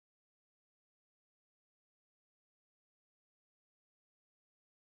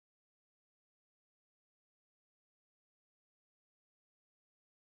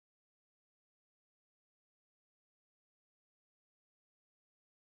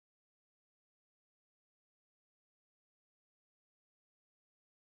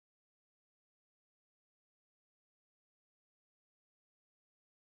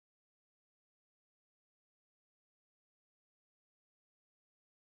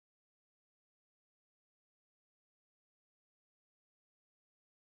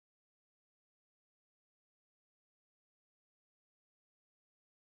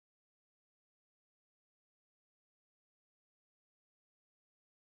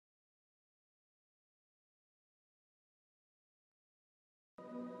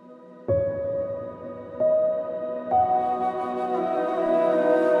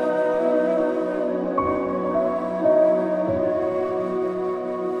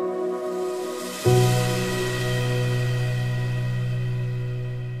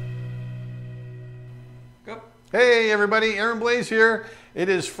Howdy, everybody. Aaron Blaise here. It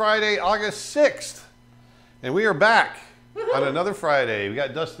is Friday, August 6th, and we are back on another Friday. We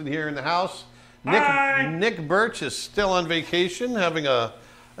got Dustin here in the house. Nick Birch is still on vacation, having an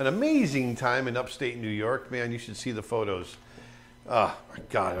amazing time in upstate New York. Man, you should see the photos. Oh my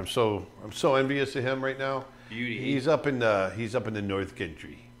God, I'm so envious of him right now. Beauty. He's up in the North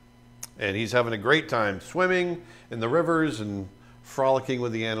Country, and he's having a great time swimming in the rivers and frolicking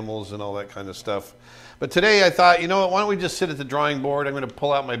with the animals and all that kind of stuff. But today I thought, you know what, why don't we just sit at the drawing board? I'm going to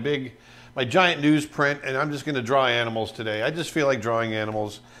pull out my giant newsprint, and I'm just going to draw animals today. I just feel like drawing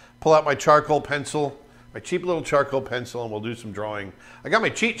animals. Pull out my charcoal pencil, my cheap little charcoal pencil, and we'll do some drawing. I got my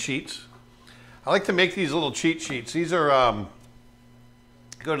cheat sheets. I like to make these little cheat sheets. These are,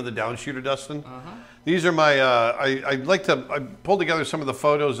 go to the downshooter, Dustin. These are my, I pulled together some of the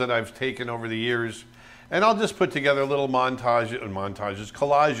photos that I've taken over the years, and I'll just put together little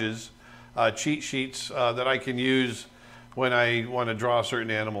collages, cheat sheets that I can use when I want to draw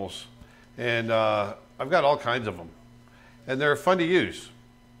certain animals. And I've got all kinds of them, and they're fun to use.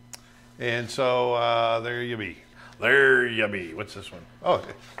 And so there you be. There you be. What's this one? Oh,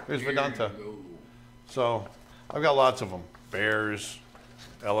 there's Vedanta. So I've got lots of them. Bears,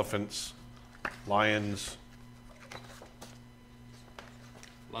 elephants, lions.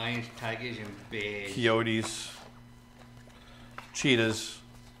 Lions, tigers, and bears. Coyotes, cheetahs,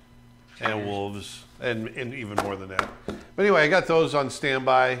 and wolves, and even more than that. But anyway, I got those on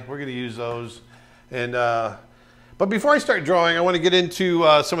standby. We're going to use those. And but before I start drawing, I want to get into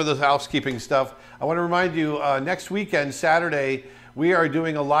some of the housekeeping stuff. I want to remind you, next weekend, Saturday, we are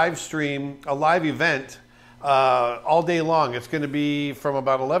doing a live stream, a live event all day long. It's going to be from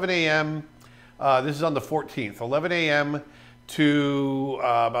about 11 a.m. This is on the 14th, 11 a.m. to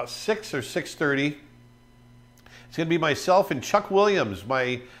about 6 or 6:30. It's going to be myself and Chuck Williams,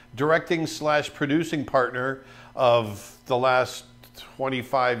 my directing / producing partner of the last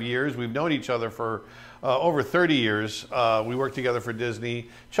 25 years. We've known each other for over 30 years. We worked together for Disney.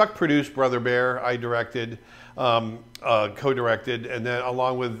 Chuck produced Brother Bear. I directed, co-directed, and then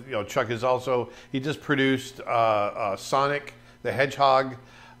along with, Chuck is also, he just produced Sonic the Hedgehog.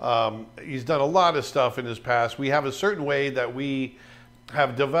 He's done a lot of stuff in his past. We have a certain way that we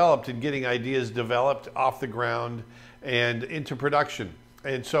have developed in getting ideas developed off the ground and into production.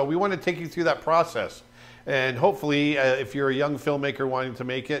 And so we want to take you through that process. And hopefully, if you're a young filmmaker wanting to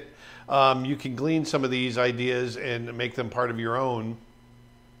make it, you can glean some of these ideas and make them part of your own.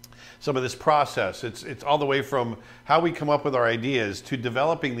 Some of this process. It's all the way from how we come up with our ideas to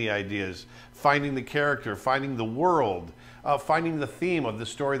developing the ideas, finding the character, finding the world, finding the theme of the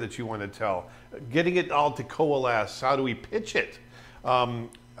story that you want to tell, getting it all to coalesce. How do we pitch it?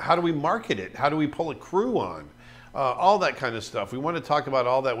 How do we market it? How do we pull a crew on? All that kind of stuff. We want to talk about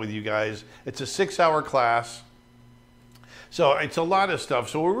all that with you guys. It's a 6-hour class. So it's a lot of stuff.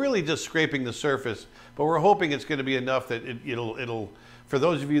 So we're really just scraping the surface, but we're hoping it's going to be enough that it'll for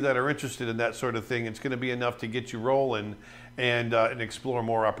those of you that are interested in that sort of thing, it's going to be enough to get you rolling and explore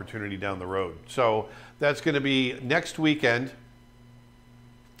more opportunity down the road. So that's going to be next weekend,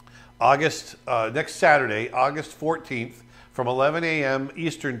 next Saturday, August 14th, from 11 a.m.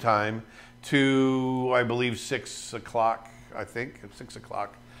 Eastern Time to, I believe, 6 o'clock, I think, 6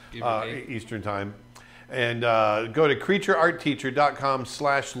 o'clock Eastern Time. And go to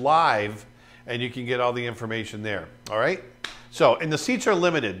creatureartteacher.com/live, and you can get all the information there. All right? So, and the seats are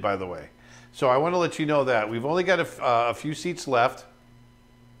limited, by the way. So I want to let you know that. We've only got a few seats left.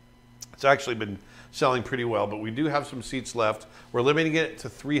 It's actually been selling pretty well, but we do have some seats left. We're limiting it to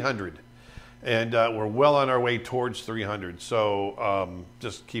 300. And we're well on our way towards 300. So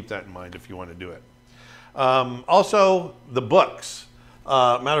just keep that in mind if you want to do it. Also, the books.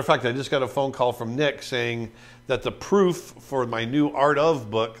 Matter of fact, I just got a phone call from Nick saying that the proof for my new Art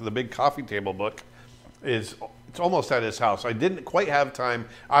of book, the big coffee table book, it's almost at his house. I didn't quite have time.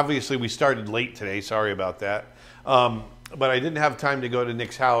 Obviously, we started late today. Sorry about that. But I didn't have time to go to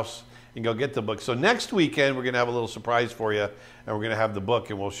Nick's house and go get the book. So next weekend, we're going to have a little surprise for you, and we're going to have the book,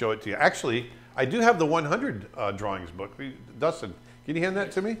 and we'll show it to you. Actually, I do have the 100 drawings book. Dustin, can you hand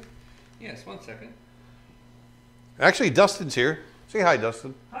that to me? Yes, 1 second. Actually, Dustin's here. Say hi,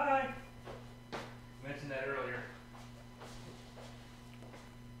 Dustin. Hi. Mentioned that earlier.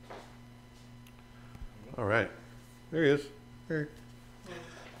 All right. There he is. Here.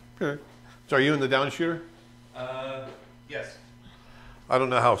 Here. So are you in the downshooter? Yes. I don't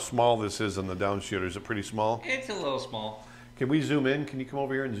know how small this is in the downshooter. Is it pretty small? It's a little small. Can we zoom in? Can you come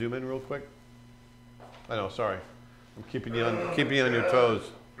over here and zoom in real quick? I know, sorry. I'm keeping you on your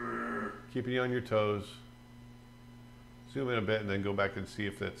toes. Keeping you on your toes. Zoom in a bit and then go back and see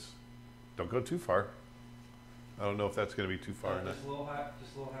if that's, don't go too far. I don't know if that's going to be too far. Just a little higher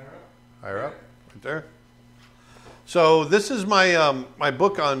up. Higher up, right there. So this is my my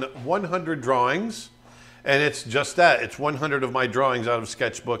book on 100 drawings, and it's just that. It's 100 of my drawings out of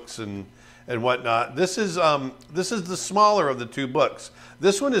sketchbooks and whatnot. This is the smaller of the two books.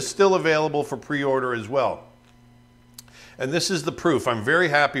 This one is still available for pre-order as well. And this is the proof. I'm very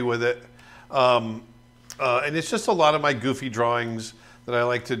happy with it. And it's just a lot of my goofy drawings that I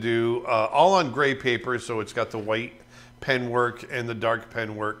like to do, all on gray paper, so it's got the white pen work and the dark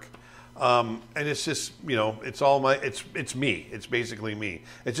pen work. And it's just, you know, it's all it's me. It's basically me.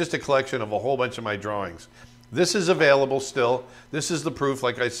 It's just a collection of a whole bunch of my drawings. This is available still. This is the proof,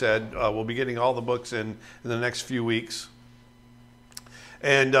 like I said. We'll be getting all the books in the next few weeks.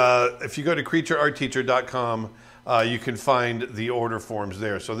 And if you go to creatureartteacher.com, you can find the order forms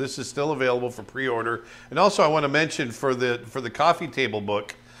there. So this is still available for pre-order. And also I want to mention for the coffee table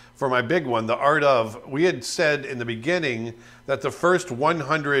book, for my big one, The Art Of, we had said in the beginning that the first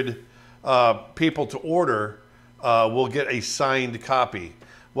 100 people to order will get a signed copy.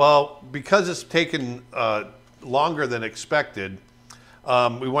 Well, because it's taken longer than expected,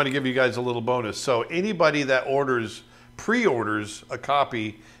 we want to give you guys a little bonus. So anybody that pre-orders a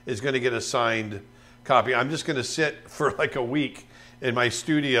copy is going to get a signed copy. I'm just going to sit for like a week in my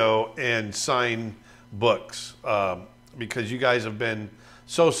studio and sign books because you guys have been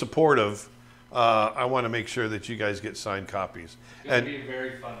so supportive. I want to make sure that you guys get signed copies. It's going to be a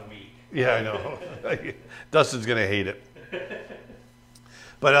very fun week. Yeah, I know. Dustin's going to hate it.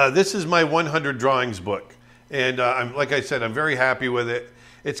 But this is my 100 drawings book. And like I said, I'm very happy with it.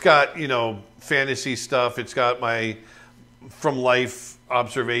 It's got, you know, fantasy stuff. It's got my from life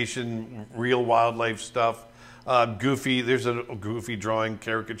observation, real wildlife stuff. Goofy, there's a goofy drawing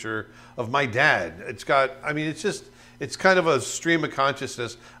caricature of my dad. It's got, I mean, it's kind of a stream of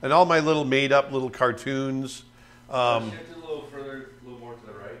consciousness. And all my little made up little cartoons. Shift it a little further, a little more to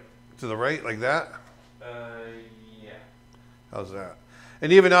the right. To the right, like that? Yeah. How's that?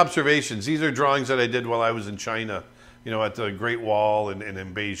 And even observations. These are drawings that I did while I was in China, you know, at the Great Wall and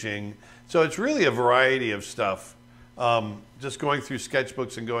in Beijing. So it's really a variety of stuff. Just going through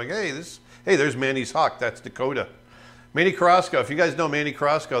sketchbooks and going, hey, there's Manny's hawk. That's Dakota. Manny Carrasco. If you guys know Manny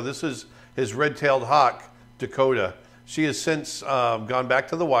Carrasco, this is his red-tailed hawk, Dakota. She has since gone back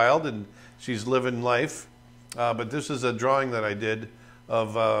to the wild and she's living life. But this is a drawing that I did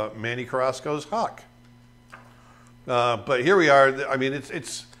of Manny Carrasco's hawk. But here we are. I mean,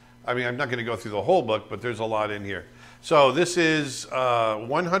 I'm not going to go through the whole book, but there's a lot in here. So this is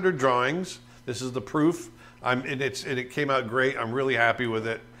 100 drawings. This is the proof. It came out great. I'm really happy with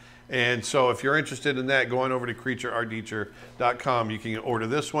it. And so if you're interested in that, go on over to creatureartteacher.com. You can order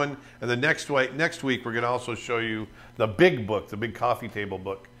this one. And the next week, we're going to also show you the big book, the big coffee table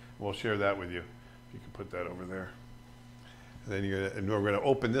book. We'll share that with you. You can put that over there. And then we're going to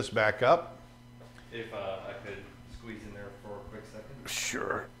open this back up. If I could squeeze in there for a quick second.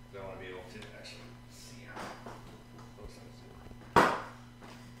 Sure. I want to be able to actually see how close I am.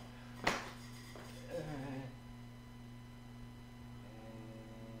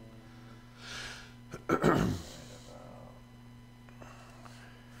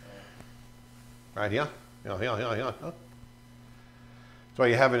 Right here? Yeah. That's why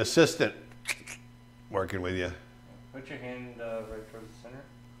you have an assistant working with you. Put your hand right towards the center.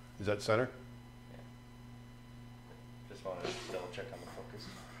 Is that center? Just wanted to double check on the focus.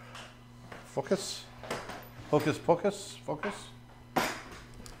 Focus. Focus, focus, focus.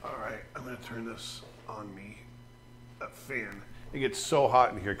 All right, I'm going to turn this on me. That fan. It gets so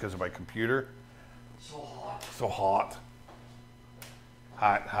hot in here because of my computer. So hot. So hot.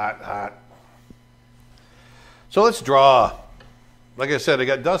 Hot. So let's draw. Like I said, I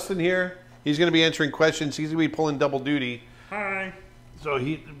got Dustin here. He's going to be answering questions. He's going to be pulling double duty. Hi. So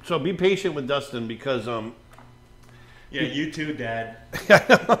be patient with Dustin because Yeah, you too, Dad.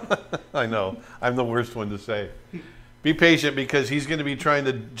 I know. I'm the worst one to say. Be patient because he's going to be trying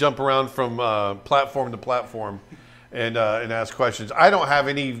to jump around from platform to platform and ask questions. I don't have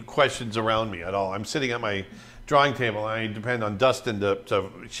any questions around me at all. I'm sitting at my drawing table and I depend on Dustin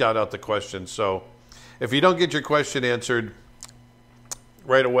to shout out the questions. So if you don't get your question answered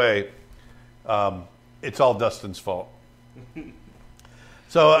right away, it's all Dustin's fault.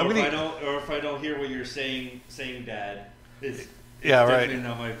 So if I don't hear what you're saying, Dad, it's yeah, definitely right.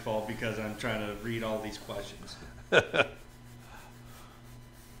 not my fault because I'm trying to read all these questions. But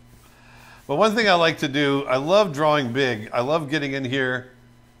one thing I like to do, I love drawing big. I love getting in here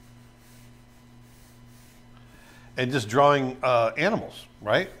and just drawing animals,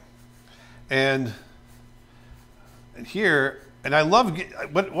 right? And here, and I love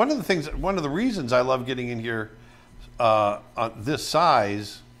one of the reasons I love getting in here on this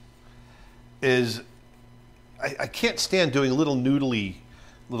size is I can't stand doing little noodly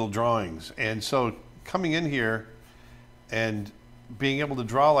little drawings. And so coming in here and being able to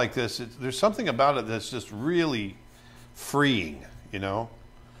draw like this, there's something about it that's just really freeing, you know?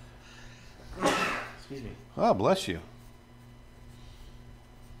 Excuse me. Oh, bless you.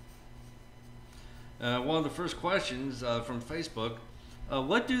 One of the first questions from Facebook,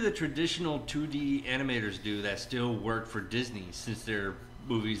 what do the traditional 2D animators do that still work for Disney since their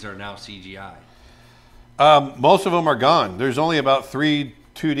movies are now CGI? Most of them are gone. There's only about 3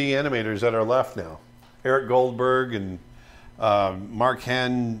 2D animators that are left now. Eric Goldberg and Mark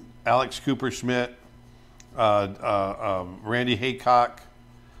Henn, Alex Cooper-Schmidt, Randy Haycock,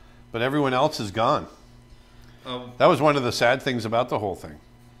 but everyone else is gone. That was one of the sad things about the whole thing.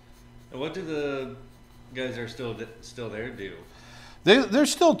 What do the guys that are still there do?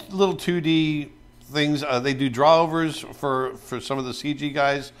 There's still little 2D things. They do drawovers for some of the CG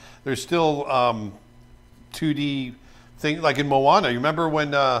guys. There's still 2D thing like in Moana. You remember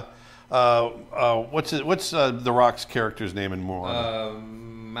when what's The Rock's character's name in Moana?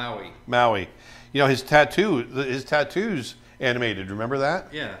 Maui. Maui. You know his tattoo's animated. Remember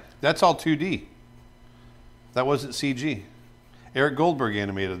that? Yeah. That's all 2D. That wasn't CG. Eric Goldberg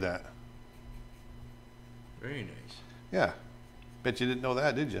animated that. Very nice. Yeah. Bet you didn't know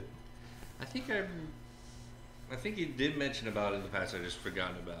that, did you? I think you did mention about it in the past. I just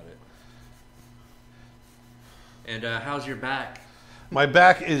forgotten about it. And how's your back? My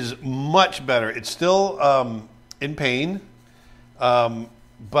back is much better. It's still in pain,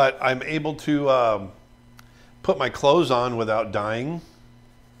 but I'm able to put my clothes on without dying.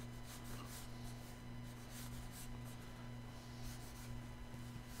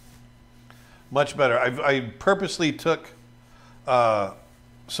 Much better. I purposely took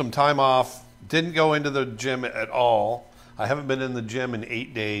some time off. Didn't go into the gym at all. I haven't been in the gym in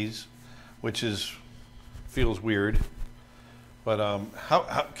 8 days, which feels weird. But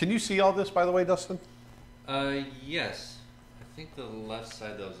how can you see all this, by the way, Dustin? Yes. I think the left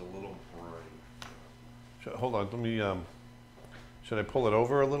side though is a little bright. Hold on. Let me. Should I pull it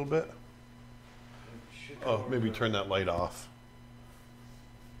over a little bit? Oh, maybe turn that light off.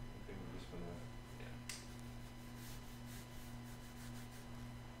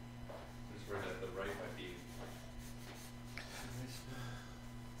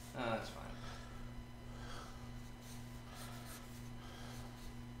 That's fine.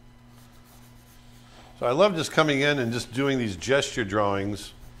 So I love just coming in and just doing these gesture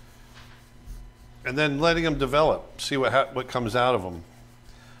drawings and then letting them develop, see what comes out of them.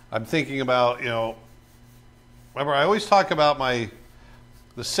 I'm thinking about, remember I always talk about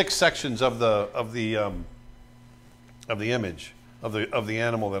the 6 sections of the image of the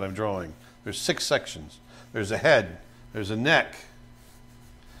animal that I'm drawing. There's 6 sections. There's a head, there's a neck,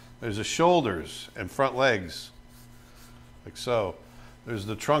 there's the shoulders and front legs, like so. There's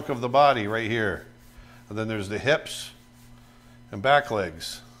the trunk of the body right here. And then there's the hips and back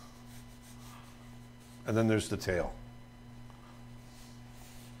legs. And then there's the tail.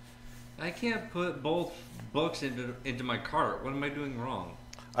 I can't put both books into my cart. What am I doing wrong?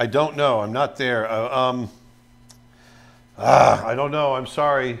 I don't know. I'm not there. I don't know. I'm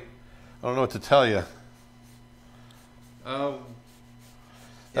sorry. I don't know what to tell you.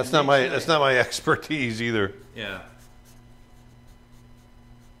 That's not my expertise either. Yeah.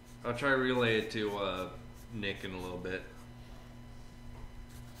 I'll try to relay it to Nick in a little bit.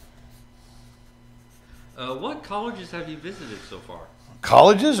 What colleges have you visited so far?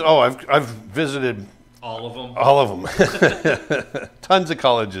 Colleges? Oh, I've visited all of them. All of them. Tons of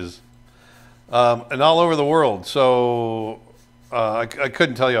colleges, and all over the world. So I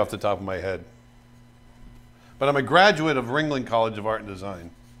couldn't tell you off the top of my head. But I'm a graduate of Ringling College of Art and Design.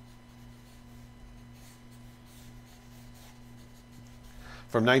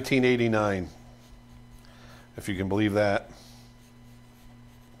 From 1989, if you can believe that.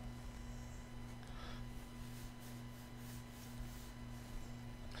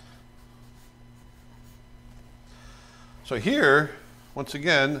 So here, once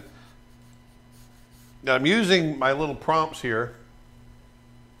again, I'm using my little prompts here.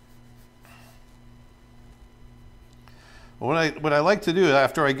 What I like to do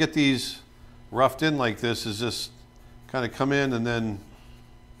after I get these roughed in like this is just kind of come in and then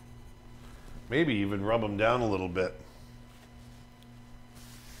maybe even rub them down a little bit.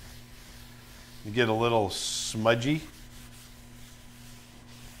 You get a little smudgy.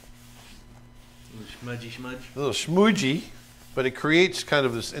 Smudgy smudge. A little smudgy, but it creates kind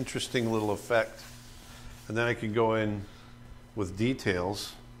of this interesting little effect. And then I can go in with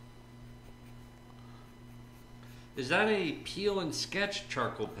details. Is that a peel and sketch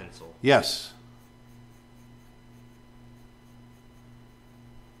charcoal pencil? Yes.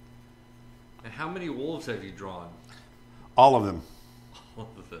 And how many wolves have you drawn? All of them. All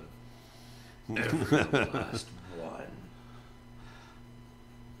of them. Every last one.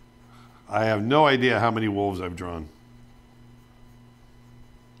 I have no idea how many wolves I've drawn.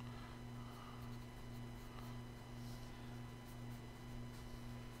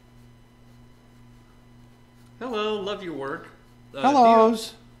 Hello, love your work.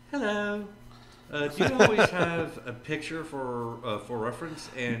 Hellos. Hello. Do you always have a picture for reference?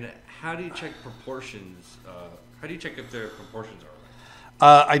 And how do you check proportions? How do you check if their proportions are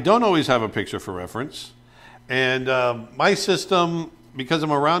right? I don't always have a picture for reference. And my system, because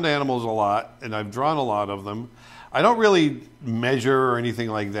I'm around animals a lot and I've drawn a lot of them, I don't really measure or anything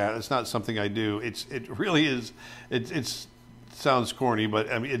like that. It's not something I do. It really is. It sounds corny,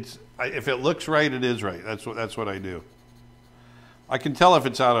 but I mean, if it looks right, it is right. That's what I do. I can tell if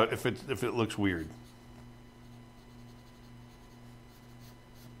it's if it looks weird.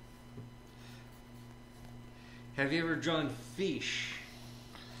 Have you ever drawn fish?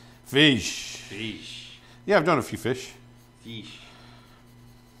 Fish. Fish. Yeah, I've done a few fish. Fish.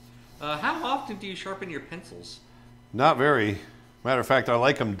 How often do you sharpen your pencils? Not very. Matter of fact, I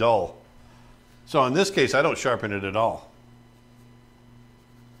like them dull. So in this case, I don't sharpen it at all.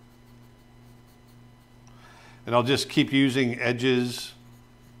 And I'll just keep using edges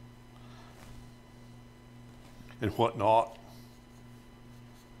and whatnot.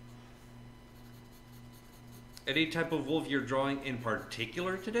 Any type of wolf you're drawing in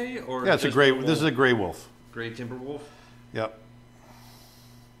particular today, or Yeah, it's a just gray. wolf? This is a gray wolf. Gray timber wolf. Yep.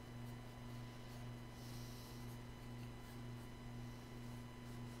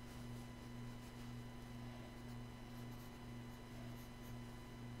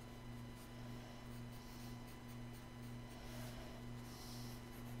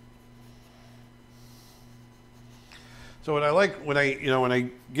 So what I like when I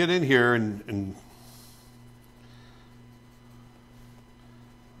get in here and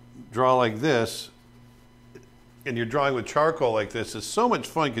draw like this, and you're drawing with charcoal like this, is so much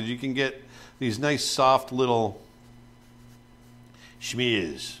fun because you can get these nice soft little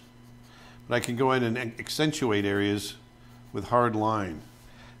schmears. But I can go in and accentuate areas with hard line,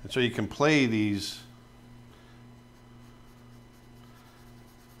 and so you can play these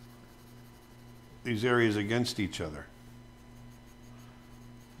areas against each other.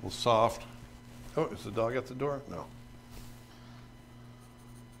 A little soft. Oh, is the dog at the door? No.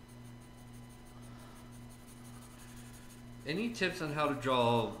 Any tips on how to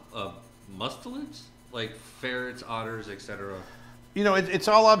draw mustelids, like ferrets, otters, etc.? You know, it's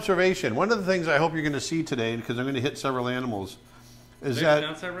all observation. One of the things I hope you're going to see today, because I'm going to hit several animals, is Did I that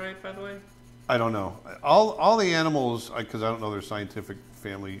pronounce that right, by the way? I don't know all the animals, because I don't know their scientific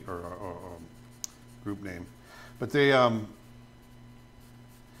family or group name, but they all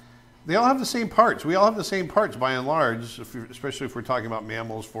have the same parts. We all have the same parts by and large, especially if we're talking about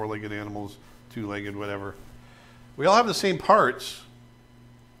mammals, four-legged animals, two-legged, whatever. We all have the same parts.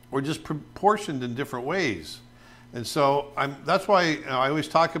 We're just proportioned in different ways. And so that's why I always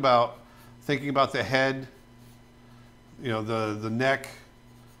talk about thinking about the head, the neck,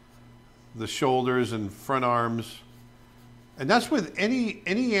 the shoulders and front arms. And that's with any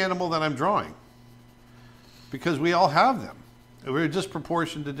animal that I'm drawing, because we all have them. We're just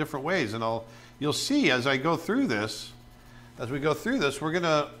proportioned to different ways. And you'll see as I go through this, we're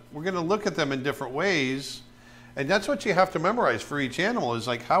gonna look at them in different ways. And that's what you have to memorize for each animal, is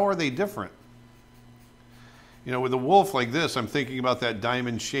like, how are they different? With a wolf like this, I'm thinking about that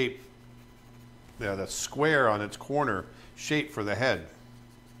diamond shape, that square on its corner shape for the head.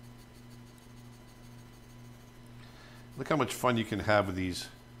 Look how much fun you can have with these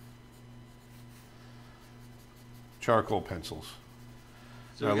charcoal pencils.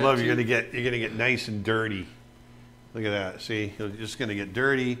 So I love you're gonna get nice and dirty. Look at that. See, you're just gonna get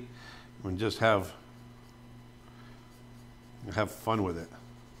dirty and just have fun with it.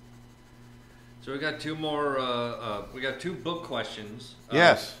 So we got two more. We got two book questions.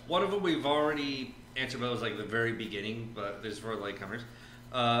 Yes. One of them we've already answered, but it was like the very beginning. But this is for latecomers.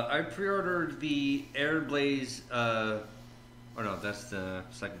 I pre-ordered the Aaron Blaise. Oh no, that's the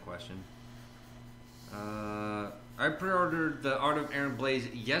second question. I pre-ordered the Art of Aaron Blaise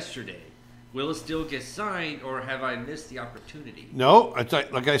yesterday. Will it still get signed, or have I missed the opportunity? No,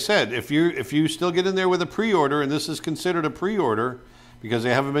 like I said, if you still get in there with a pre-order, and this is considered a pre-order because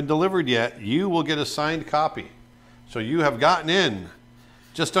they haven't been delivered yet, you will get a signed copy. So you have gotten in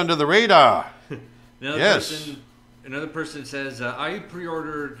just under the radar. Another person says, I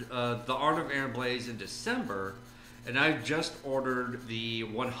pre-ordered The Art of Aaron Blaise in December, And I've just ordered the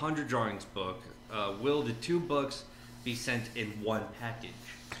 100 drawings book. Will the 2 books be sent in one package?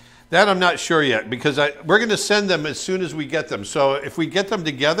 That I'm not sure yet because we're going to send them as soon as we get them. So if we get them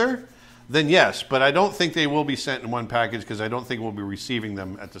together, then yes. But I don't think they will be sent in one package because I don't think we'll be receiving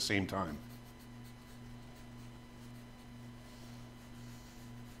them at the same time.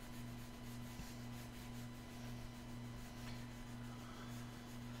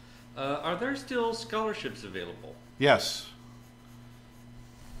 Are there still scholarships available? Yes.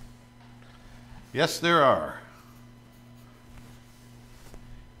 Yes, there are.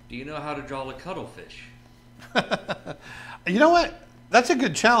 Do you know how to draw a cuttlefish? You know what? That's a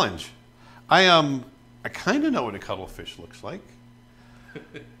good challenge. I kind of know what a cuttlefish looks like.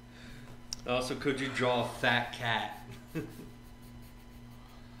 Also, could you draw a fat cat? Let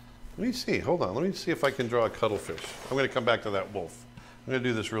me see. Hold on. Let me see if I can draw a cuttlefish. I'm going to come back to that wolf. I'm going to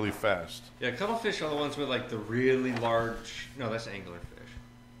do this really fast. Yeah, cuttlefish are the ones with like the really large. No, that's anglerfish.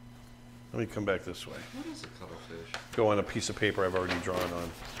 Let me come back this way. What is a cuttlefish? Go on a piece of paper I've already drawn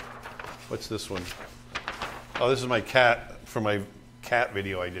on. What's this one? Oh, this is my cat from my cat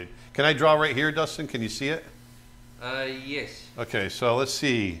video I did. Can I draw right here, Dustin? Can you see it? Yes. Okay, so let's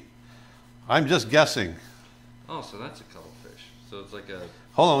see. I'm just guessing. Oh, so that's a cuttlefish. So it's like a.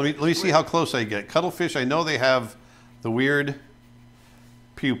 Hold on, let me see how close I get. Cuttlefish, I know they have the weird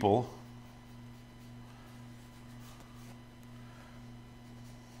pupil.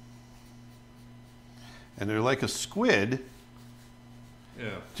 And they're like a squid, Yeah.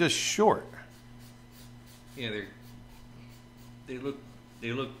 just short. Yeah, they look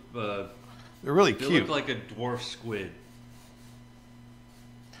They're really they cute. look like a dwarf squid.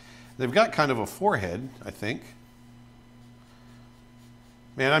 They've got kind of a forehead, I think.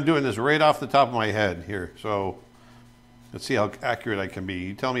 Man, I'm doing this right off the top of my head here, so let's see how accurate I can be.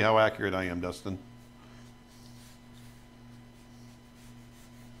 You tell me how accurate I am, Dustin.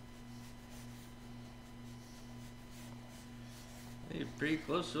 You're pretty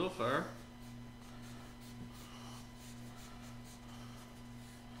close so far.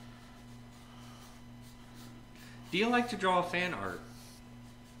 Do you like to draw fan art?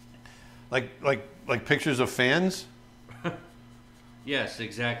 Like pictures of fans? Yes,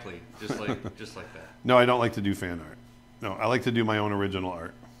 exactly. Just like just like that. No, I don't like to do fan art. No, I like to do my own original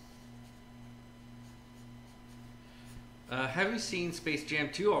art. Have you seen Space Jam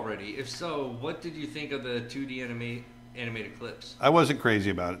 2 already? If so, what did you think of the 2D animated clips? I wasn't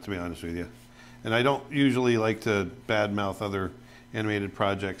crazy about it, to be honest with you. And I don't usually like to badmouth other animated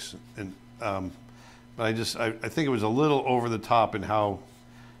projects. And but I think it was a little over the top in how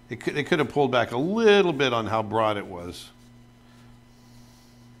it could have pulled back a little bit on how broad it was.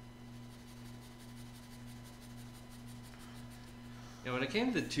 Yeah, when it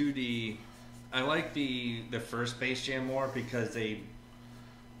came to 2D, I like the first Space Jam more because it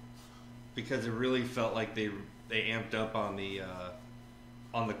really felt like they amped up on the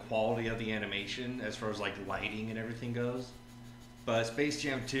quality of the animation as far as like lighting and everything goes. But Space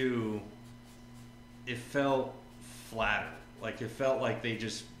Jam 2, it felt flatter. Like it felt like they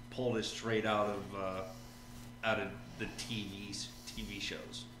just pulled it straight out of the TV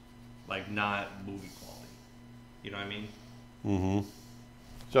shows, like not movie quality. You know what I mean? Mm-hmm.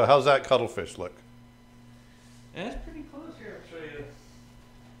 So how's that cuttlefish look? Yeah, it's pretty close. Here, I'll show you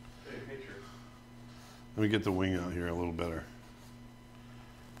a picture. Let me get the wing out here a little better.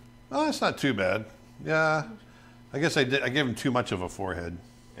 Oh, it's not too bad. Yeah, I guess I gave him too much of a forehead.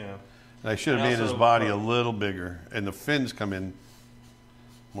 Yeah. And I should have And made his also, body a little bigger, and the fins come in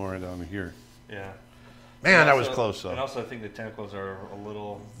more down here. Yeah. Man, And that was also- close though. And also, I think the tentacles are a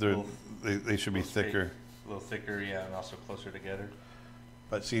little. They should be little straight- thicker. A little thicker, yeah, and also closer together.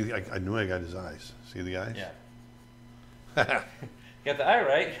 But see, I knew I got his eyes. See the eyes? Yeah. Got the eye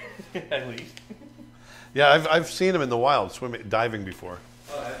right, at least. Yeah, I've seen him in the wild swimming, diving before.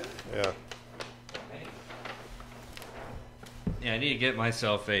 Oh, have you? Yeah. Yeah, I need to get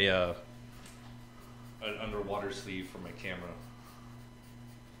myself an underwater sleeve for my camera.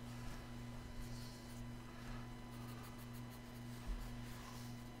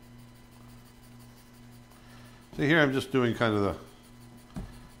 See here, I'm just doing kind of the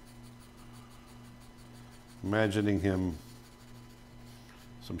imagining him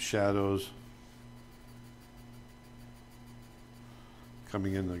some shadows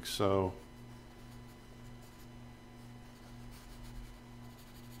coming in like so.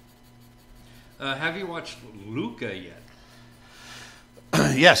 Have you watched Luca yet?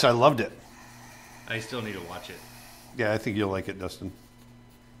 Yes, I loved it. I still need to watch it. Yeah, I think you'll like it, Dustin.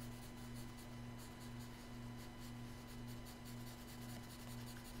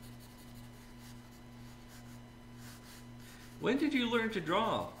 When did you learn to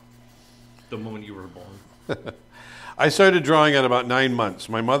draw? The moment you were born. I started drawing at about 9 months.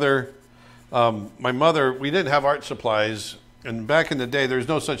 My mother, we didn't have art supplies, and back in the day, there's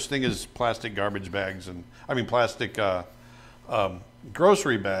no such thing as plastic garbage bags, plastic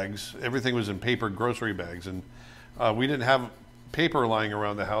grocery bags. Everything was in paper grocery bags, and we didn't have paper lying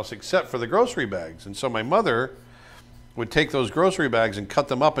around the house except for the grocery bags. And so my mother would take those grocery bags and cut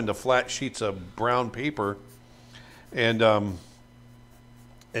them up into flat sheets of brown paper, and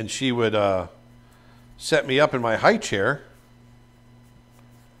she would set me up in my high chair,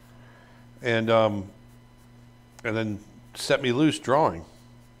 and then set me loose drawing.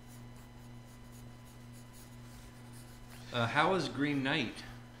 How was Green Knight?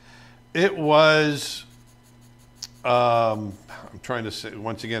 It was. I'm trying to say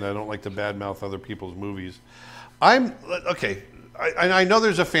once again. I don't like to badmouth other people's movies. I'm okay. I know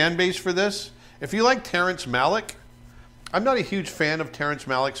there's a fan base for this. If you like Terrence Malick, I'm not a huge fan of Terrence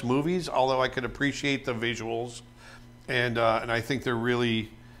Malick's movies, although I could appreciate the visuals, and I think they're really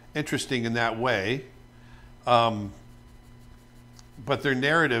interesting in that way. But their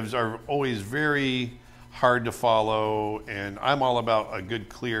narratives are always very hard to follow, and I'm all about a good,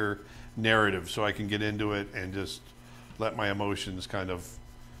 clear narrative so I can get into it and just let my emotions kind of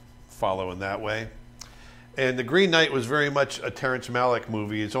follow in that way. And The Green Knight was very much a Terrence Malick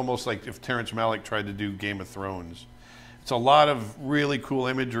movie. It's almost like if Terrence Malick tried to do Game of Thrones. It's a lot of really cool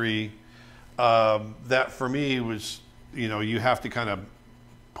imagery that for me was, you have to kind of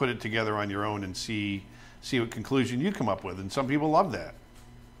put it together on your own and see what conclusion you come up with. And some people love that.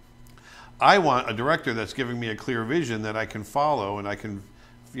 I want a director that's giving me a clear vision that I can follow, and I can,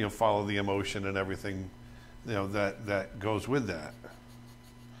 follow the emotion and everything, that goes with that.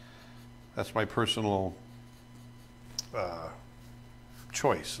 That's my personal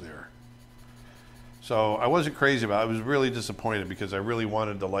choice there. So I wasn't crazy about it. I was really disappointed because I really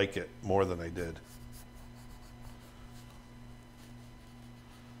wanted to like it more than I did.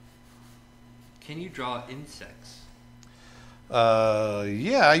 Can you draw insects?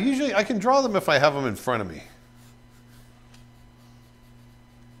 Yeah, I can draw them if I have them in front of me.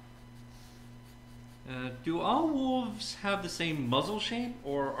 Do all wolves have the same muzzle shape,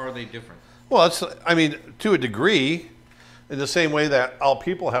 or are they different? Well, to a degree, in the same way that all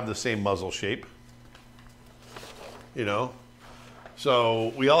people have the same muzzle shape.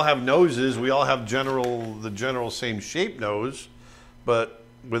 So we all have noses. We all have the general same shape nose, but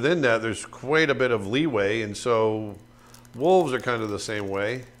within that, there's quite a bit of leeway, and so wolves are kind of the same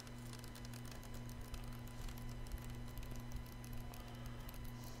way.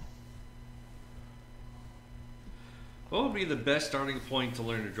 What would be the best starting point to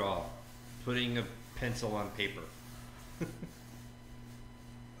learn to draw? Putting a pencil on paper.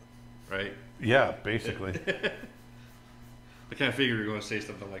 Right? Yeah, basically. I kind of figured you were going to say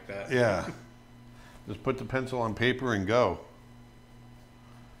something like that. Yeah. Just put the pencil on paper and go.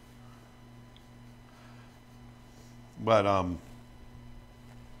 But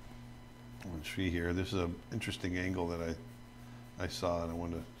let's see here. This is an interesting angle that I saw, and I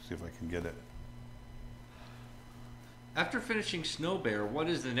want to see if I can get it. After finishing Snow Bear, what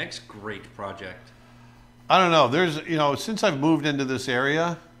is the next great project? I don't know. There's, since I've moved into this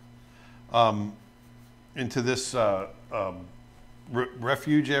area, into this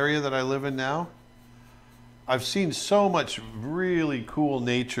refuge area that I live in now, I've seen so much really cool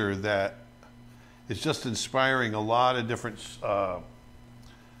nature that it's just inspiring a lot of different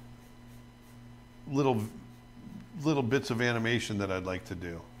little bits of animation that I'd like to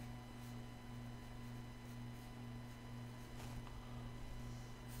do.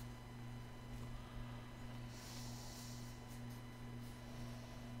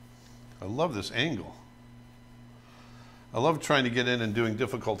 I love this angle. I love trying to get in and doing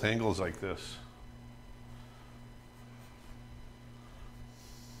difficult angles like this.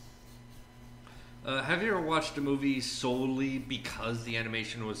 Have you ever watched a movie solely because the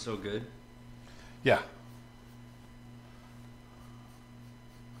animation was so good? Yeah.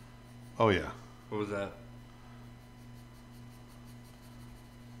 Oh, yeah. What was that?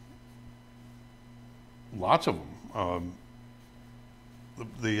 Lots of them.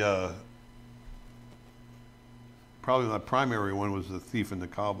 Probably the primary one was The Thief and the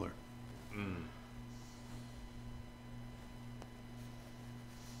Cobbler. Mm.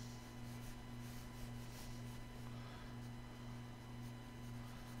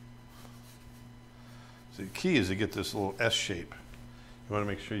 So the key is to get this little S shape. You want to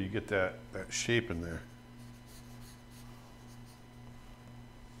make sure you get that shape in there.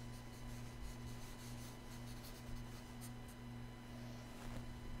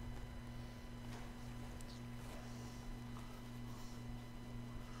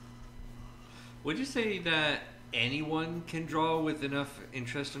 Would you say that anyone can draw with enough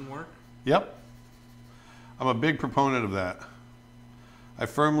interest and work? Yep. I'm a big proponent of that. I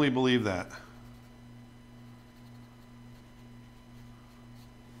firmly believe that.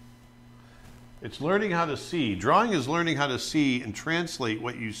 It's learning how to see. Drawing is learning how to see and translate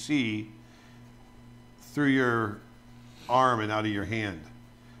what you see through your arm and out of your hand.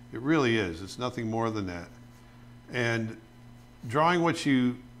 It really is. It's nothing more than that. And drawing what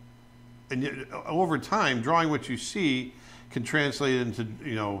you, and over time, drawing what you see can translate into,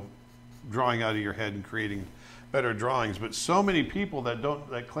 you know, drawing out of your head and creating better drawings. But so many people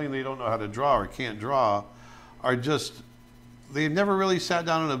that claim they don't know how to draw or can't draw are just, they've never really sat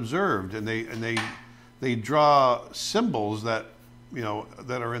down and observed, and they draw symbols that, you know,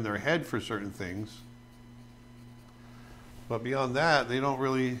 that are in their head for certain things. But beyond that, they don't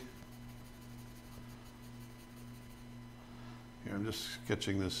really. Here, I'm just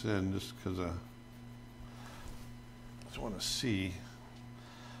sketching this in just because I just want to see.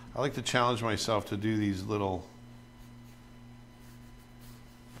 I like to challenge myself to do these little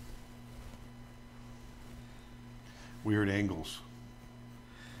weird angles.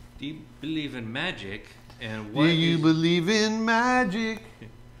 Do you believe in magic? And Do you believe in magic?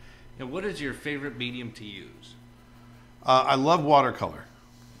 And what is your favorite medium to use? I love watercolor.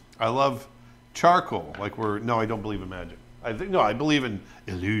 I love charcoal. No, I don't believe in magic. I believe in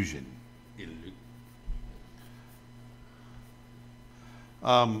illusion.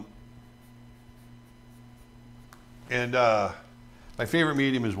 My favorite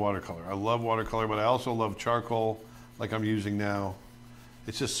medium is watercolor. I love watercolor, but I also love charcoal, like I'm using now.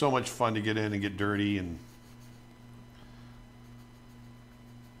 It's just so much fun to get in and get dirty and.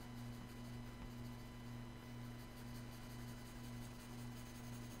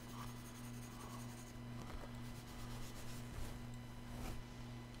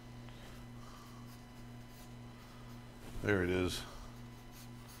 There it is.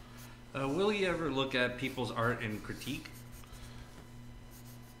 Will you ever look at people's art and critique?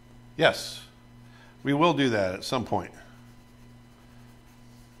 Yes, we will do that at some point.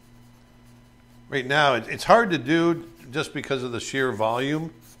 Right now, it's hard to do just because of the sheer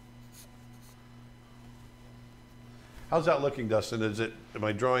volume. How's that looking, Dustin? Am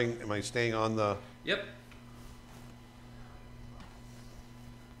I staying on the... Yep.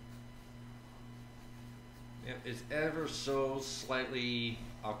 Yep, it's ever so slightly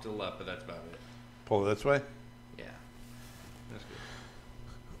off to the left, but that's about it. Pull it this way? Yeah. That's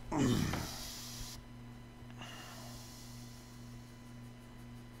good.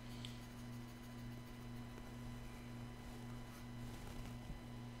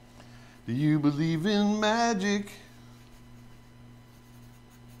 Do you believe in magic?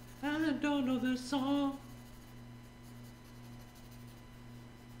 I don't know this song.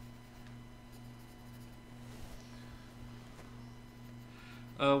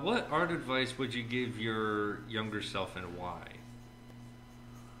 What art advice would you give your younger self and why?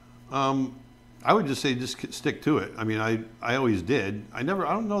 I would just say just stick to it. I mean, I always did. I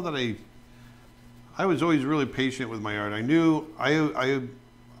don't know that I was always really patient with my art. I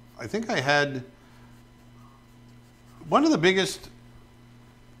think I had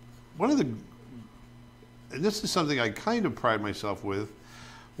and this is something I kind of pride myself with.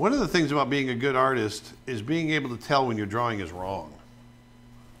 One of the things about being a good artist is being able to tell when your drawing is wrong.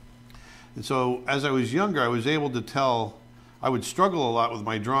 And so as I was younger, I was able to tell. I would struggle a lot with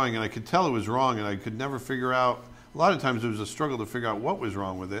my drawing, and I could tell it was wrong, and I could never figure out. A lot of times it was a struggle to figure out what was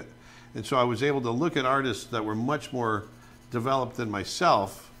wrong with it. And so I was able to look at artists that were much more developed than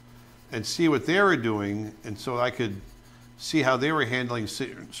myself and see what they were doing, and so I could see how they were handling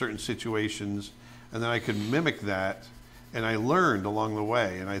certain situations, and then I could mimic that, and I learned along the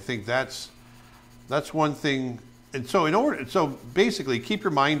way. And I think that's one thing. And so basically keep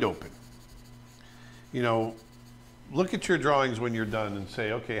your mind open. You know, look at your drawings when you're done and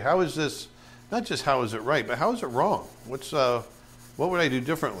say, okay, how is this, not just how is it right, but how is it wrong? What would I do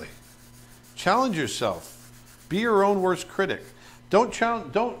differently? Challenge yourself. Be your own worst critic. Don't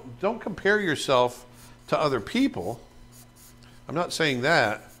compare yourself to other people. I'm not saying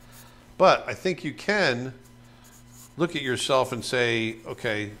that, but I think you can look at yourself and say,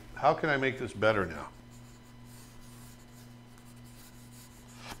 okay, how can I make this better now?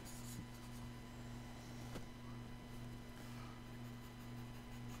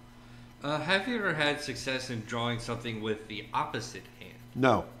 Have you ever had success in drawing something with the opposite hand?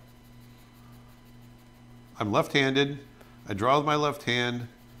 No. I'm left-handed. I draw with my left hand.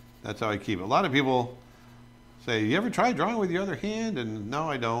 That's how I keep it. A lot of people say, you ever try drawing with your other hand? And no,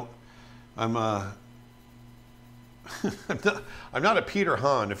 I don't. I'm not a Peter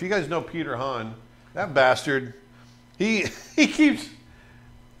Hahn. If you guys know Peter Hahn, that bastard, he keeps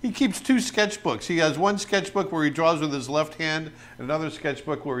two sketchbooks. He has one sketchbook where he draws with his left hand, and another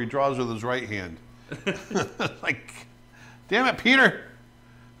sketchbook where he draws with his right hand. Like, damn it, Peter!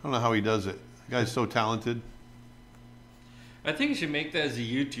 I don't know how he does it. The guy's so talented. I think you should make that as a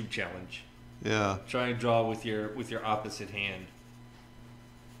YouTube challenge. Yeah. Try and draw with your opposite hand.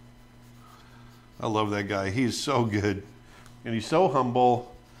 I love that guy. He's so good. And he's so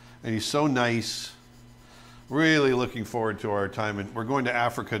humble. And he's so nice. Really looking forward to our time. And we're going to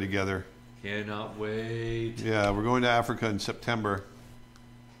Africa together. Cannot wait. Yeah, we're going to Africa in September.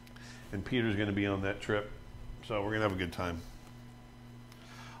 And Peter's going to be on that trip. So we're going to have a good time.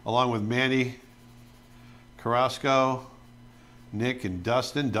 Along with Manny Carrasco, Nick, and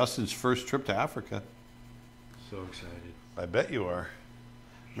Dustin. Dustin's first trip to Africa. So excited. I bet you are.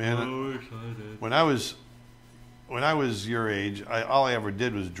 Man, So excited. when I was your age, all I ever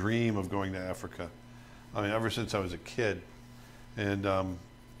did was dream of going to Africa. I mean, ever since I was a kid, and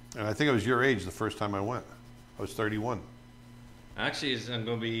I think I was your age the first time I went. I was 31. Actually, I'm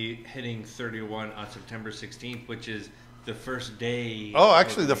going to be hitting 31 on September 16th, which is the first day. Oh,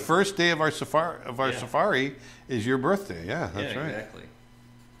 actually, the first day of our safari Yeah. is your birthday. Yeah, that's right. Exactly.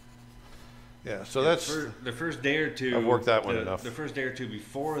 Yeah, so that's the first day or two. I've worked that one enough. The first day or two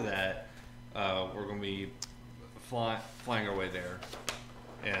before that, we're going to be flying our way there,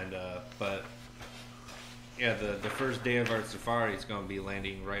 and but yeah, the first day of our safari is going to be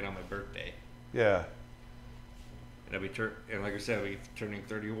landing right on my birthday, yeah. and and like I said, I'll be turning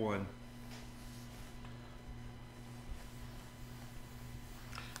 31.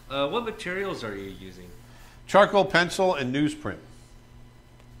 What materials are you using? Charcoal pencil and newsprint.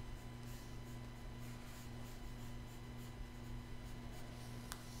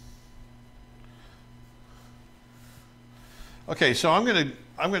 Okay, so I'm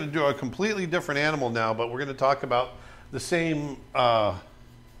gonna do a completely different animal now, but we're gonna talk about the same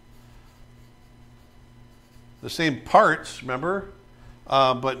parts. Remember,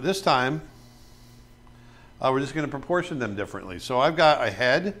 but this time we're just gonna proportion them differently. So I've got a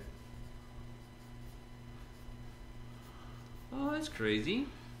head. Oh, that's crazy.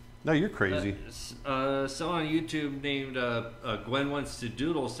 No, you're crazy. Someone on YouTube named Gwen Wants to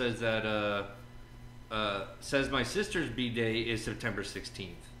Doodle says that says my sister's B-Day is September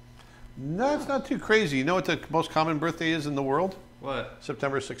 16th. No, it's not too crazy. You know what the most common birthday is in the world? What?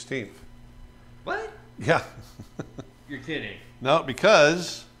 September 16th. What? Yeah. You're kidding. No,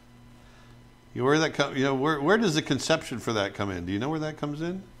 because where does the conception for that come in? Do you know where that comes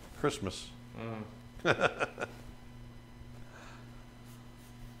in? Christmas.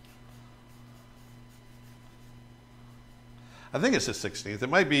 I think it's the 16th. It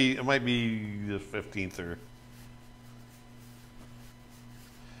might be the 15th or.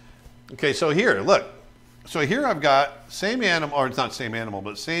 Okay, so here, look. So here I've got same animal, or it's not same animal,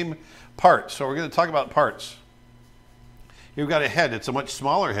 but same parts. So we're going to talk about parts. Here we've got a head. It's a much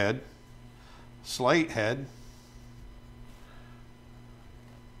smaller head. Slight head.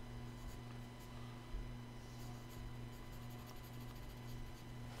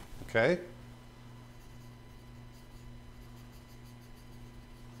 Okay.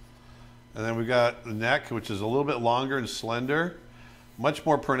 And then we've got the neck, which is a little bit longer and slender. Much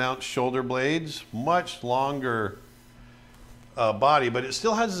more pronounced shoulder blades. Much longer body, but it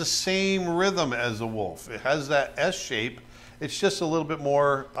still has the same rhythm as a wolf. It has that S shape. It's just a little bit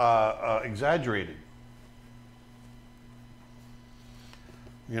more exaggerated.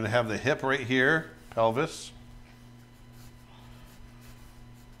 You're going to have the hip right here, pelvis.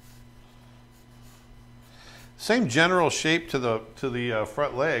 Same general shape to the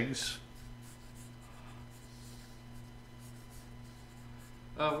front legs.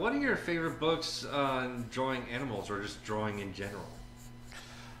 What are your favorite books on drawing animals or just drawing in general?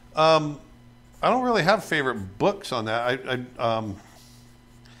 I don't really have favorite books on that.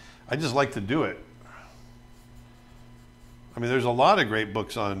 I just like to do it. I mean, there's a lot of great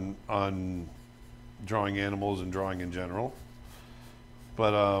books on drawing animals and drawing in general,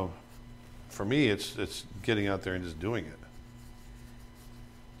 but for me, it's getting out there and just doing it.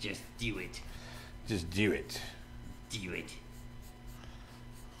 Just do it. Just do it. Do it.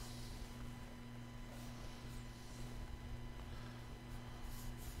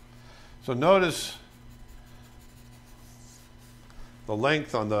 So notice the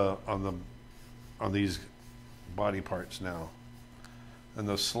length on these body parts now, and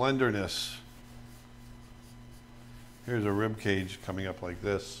the slenderness. Here's a rib cage coming up like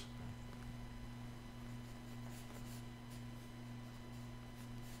this.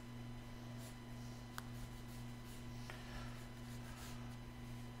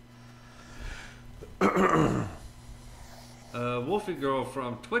 Wolfie Girl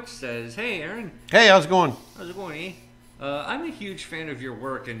from Twitch says, "Hey, Aaron, Hey, how's it going? how's it going, eh? I'm a huge fan of your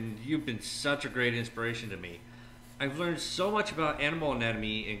work, and you've been such a great inspiration to me. I've learned so much about animal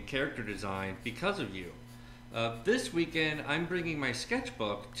anatomy and character design because of you. This weekend, I'm bringing my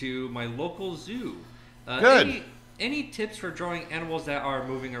sketchbook to my local zoo. Good. Any tips for drawing animals that are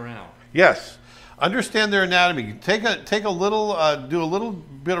moving around?" Yes. Understand their anatomy. Take a little, do a little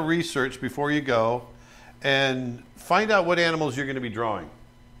bit of research before you go, and find out what animals you're going to be drawing.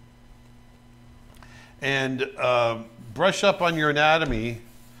 And brush up on your anatomy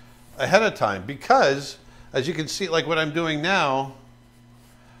ahead of time, because as you can see, like what I'm doing now,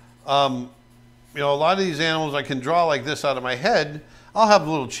 you know, a lot of these animals I can draw like this out of my head. I'll have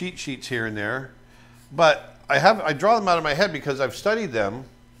little cheat sheets here and there, but I draw them out of my head because I've studied them.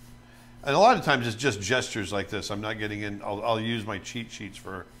 And a lot of times it's just gestures like this. I'm not getting in. I'll use my cheat sheets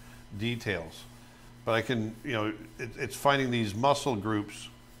for details, but I can, you know, it's finding these muscle groups,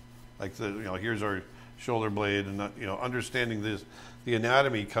 like the, you know, here's our shoulder blade, and you know, understanding the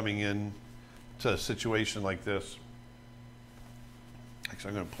anatomy coming in to a situation like this. Actually,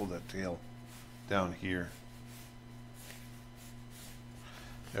 I'm going to pull that tail down here.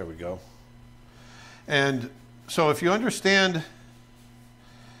 There we go. And so if you understand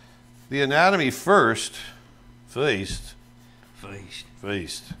the anatomy first, if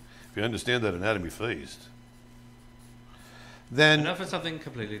you understand that anatomy first, then Enough of something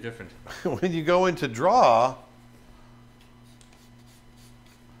completely different. when you go into draw,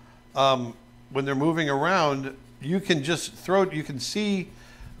 when they're moving around, you can just you can see,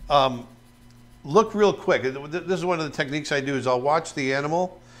 look real quick. This is one of the techniques I do, is I'll watch the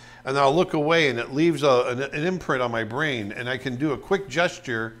animal and I'll look away, and it leaves an imprint on my brain, and I can do a quick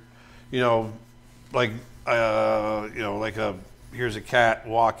gesture, you know, like, here's a cat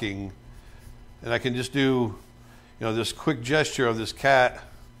walking, and I can just do, you know, this quick gesture of this cat,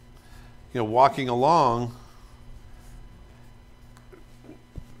 you know, walking along.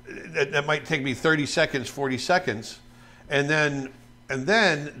 That might take me 30 seconds, 40 seconds, and then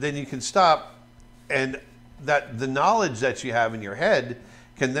you can stop, and that the knowledge that you have in your head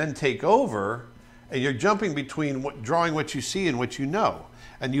can then take over, and you're jumping between drawing what you see and what you know,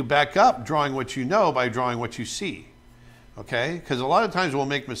 and you back up drawing what you know by drawing what you see. Okay, because a lot of times we'll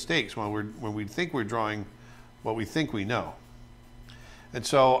make mistakes when we think we're drawing what we think we know. And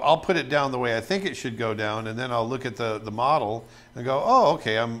so I'll put it down the way I think it should go down, and then I'll look at the model and go, oh,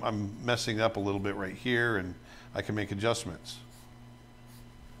 okay, I'm messing up a little bit right here, and I can make adjustments.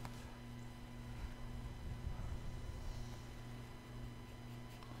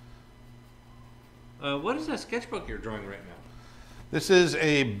 What is that sketchbook you're drawing right now? This is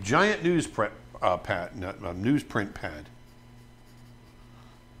a giant newsprint pad.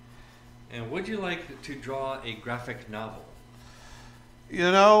 And would you like to draw a graphic novel?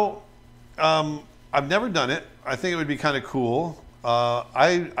 You know, I've never done it. I think it would be kind of cool.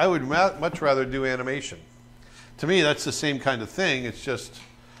 I would much rather do animation. To me, that's the same kind of thing. It's just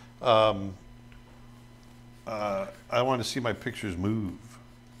I want to see my pictures move.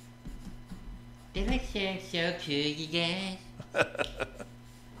 It looks so cool, you guys.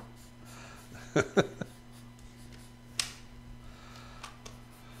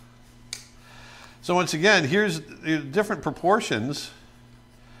 So once again, here's the different proportions,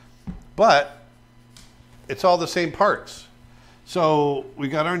 but it's all the same parts. So we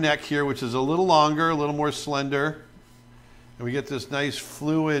got our neck here, which is a little longer, a little more slender, and we get this nice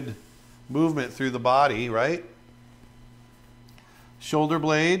fluid movement through the body, right? Shoulder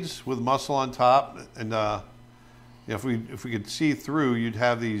blades with muscle on top, and if we could see through, you'd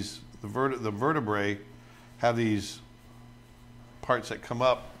have the vertebrae have these parts that come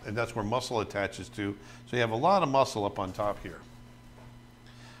up, and that's where muscle attaches to. So you have a lot of muscle up on top here.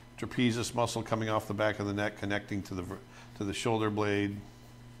 Trapezius muscle coming off the back of the neck, connecting to the shoulder blade,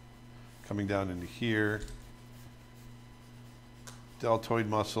 coming down into here. Deltoid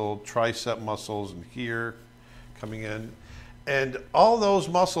muscle, tricep muscles, and here coming in. And all those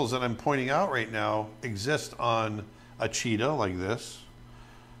muscles that I'm pointing out right now exist on a cheetah like this.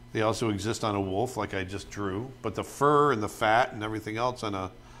 They also exist on a wolf like I just drew. But the fur and the fat and everything else on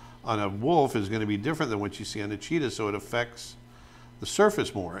a wolf is going to be different than what you see on a cheetah, so it affects the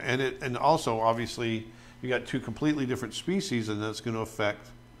surface more. And also, obviously, you got two completely different species, and that's going to affect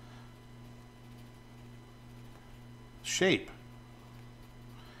shape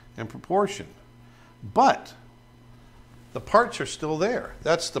and proportion. But the parts are still there.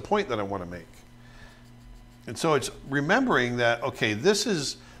 That's the point that I want to make. And so it's remembering that, okay,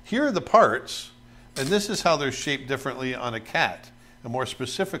 here are the parts, and this is how they're shaped differently on a cat, and more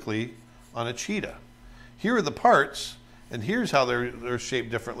specifically on a cheetah. Here are the parts, And here's how they're shaped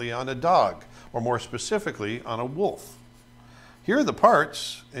differently on a dog, or more specifically on a wolf. Here are the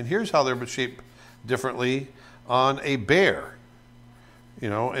parts, and here's how they're shaped differently on a bear. You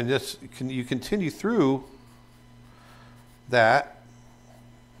know, and you continue through that.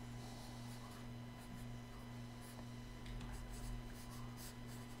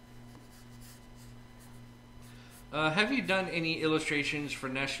 Have you done any illustrations for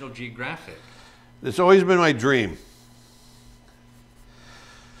National Geographic? It's always been my dream.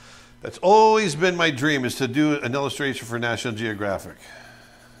 That's always been my dream, is to do an illustration for National Geographic.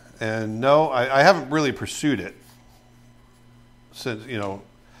 And no, I haven't really pursued it since, you know,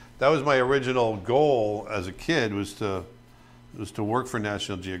 that was my original goal as a kid, was to work for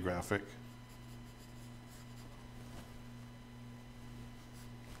National Geographic.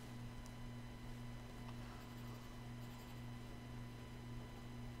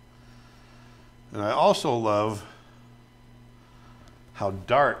 And I also love how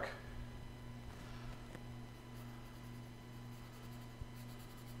dark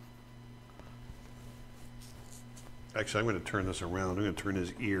actually, I'm going to turn this around. I'm going to turn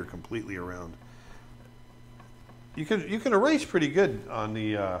his ear completely around. You can erase pretty good on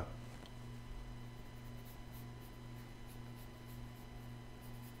the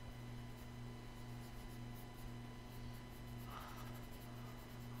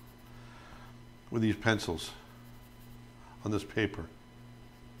with these pencils on this paper.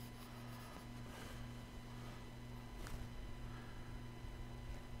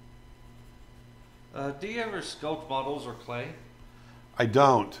 Do you ever sculpt models or clay? I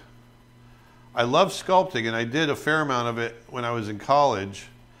don't. I love sculpting, and I did a fair amount of it when I was in college.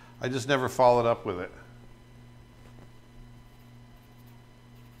 I just never followed up with it.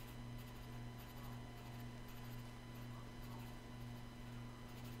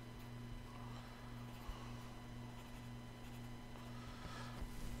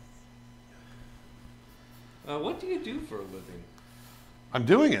 What do you do for a living? I'm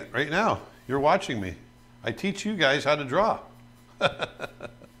doing it right now. You're watching me. I teach you guys how to draw.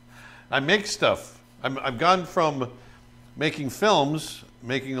 I make stuff. I've gone from making films,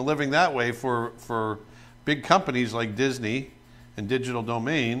 making a living that way for big companies like Disney and Digital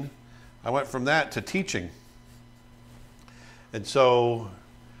Domain. I went from that to teaching. And so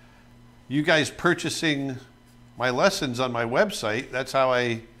you guys purchasing my lessons on my website, that's how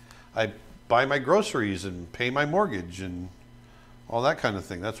I buy my groceries and pay my mortgage and all that kind of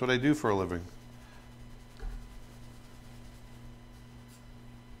thing. That's what I do for a living.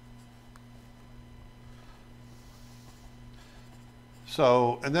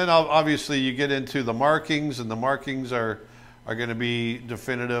 So, and then obviously you get into the markings, and the markings are going to be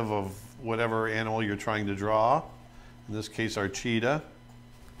definitive of whatever animal you're trying to draw. In this case, our cheetah.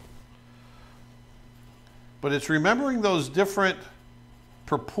 But it's remembering those different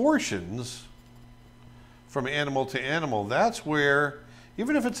proportions from animal to animal. That's where,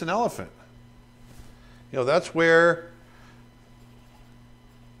 even if it's an elephant, you know, that's where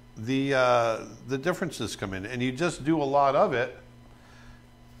the differences come in. And you just do a lot of it,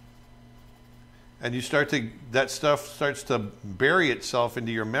 and you that stuff starts to bury itself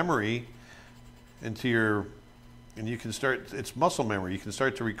into your memory, and you can start, it's muscle memory. You can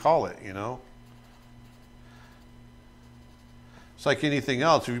start to recall it, you know. It's like anything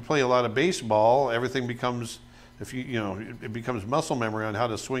else. If you play a lot of baseball, everything becomes, it becomes muscle memory on how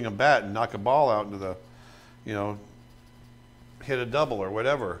to swing a bat and knock a ball out into the, you know, hit a double or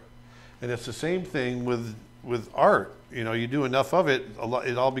whatever. And it's the same thing with art. You know, you do enough of it,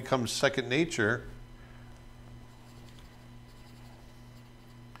 it all becomes second nature.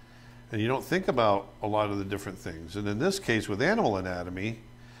 And you don't think about a lot of the different things. And in this case, with animal anatomy,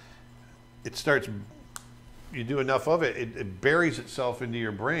 it starts, you do enough of it, it buries itself into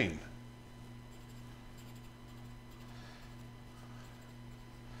your brain.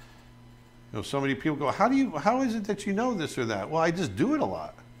 You know, so many people go, how is it that you know this or that? Well, I just do it a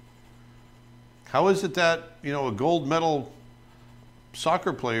lot. How is it that, you know, a gold medal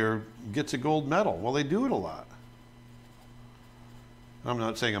soccer player gets a gold medal? Well, they do it a lot. I'm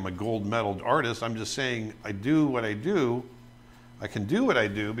not saying I'm a gold medal artist. I'm just saying I do what I do. I can do what I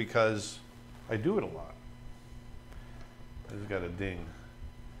do because I do it a lot. I just got a ding.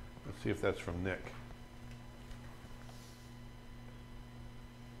 Let's see if that's from Nick.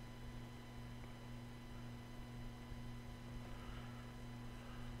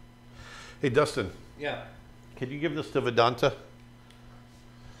 Hey, Dustin. Yeah. Can you give this to Vedanta?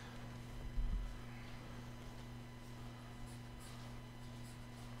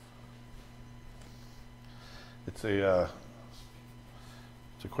 It's a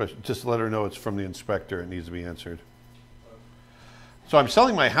question. Just let her know it's from the inspector. It needs to be answered. So I'm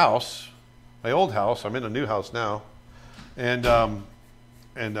selling my house, my old house. I'm in a new house now, and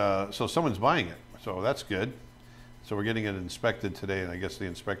so someone's buying it. So that's good. So we're getting it inspected today, and I guess the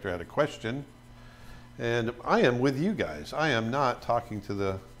inspector had a question. And I am with you guys. I am not talking to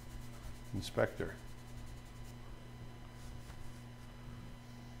the inspector.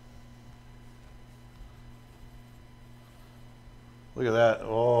 Look at that.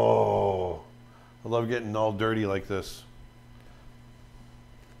 Oh, I love getting all dirty like this.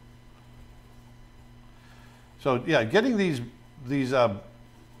 So yeah, getting these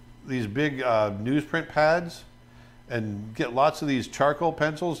big newsprint pads and get lots of these charcoal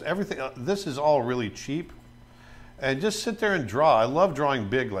pencils. Everything. This is all really cheap, and just sit there and draw. I love drawing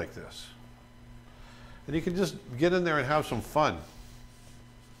big like this, and you can just get in there and have some fun.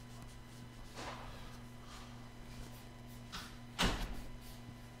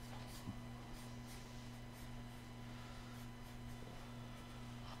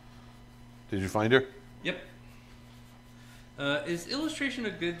 Did you find her? Yep. Is illustration a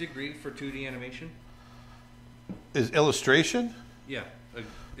good degree for 2D animation? Is illustration? Yeah.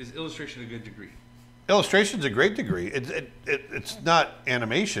 Is illustration a good degree? Illustration's a great degree. It's not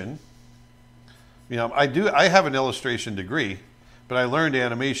animation. You know, I have an illustration degree, but I learned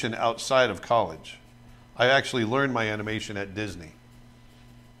animation outside of college. I actually learned my animation at Disney.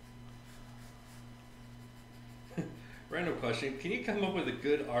 Random question. Can you come up with a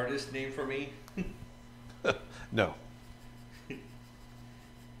good artist name for me? No.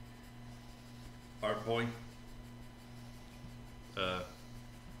 Art boy. The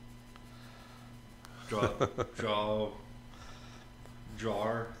drawer.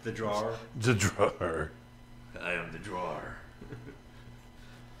 The drawer. I am the drawer.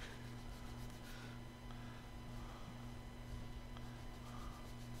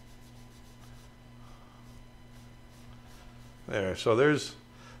 There. So there's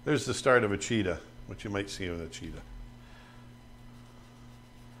the start of a cheetah, what you might see with a cheetah.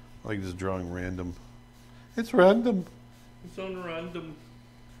 I like just drawing random. It's random. It's on random.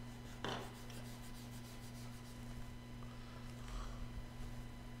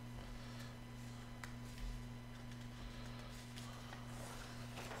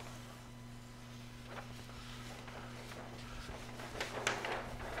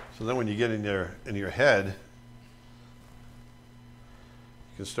 So then when you get in your head, you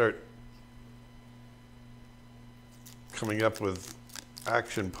can start coming up with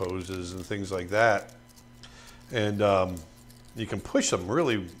action poses and things like that. And you can push them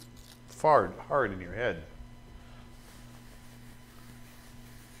really hard in your head.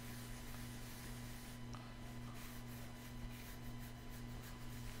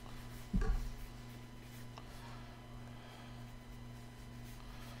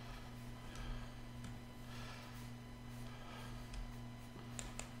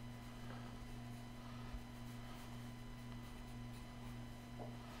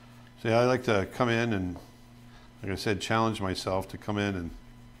 See, I like to come in and, like I said, challenge myself to come in and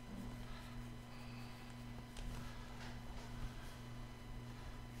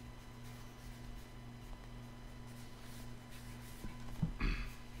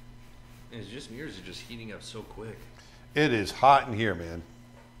Is it just me or is it just heating up so quick? it is hot in here, man.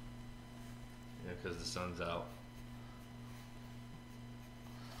 Yeah, because the sun's out.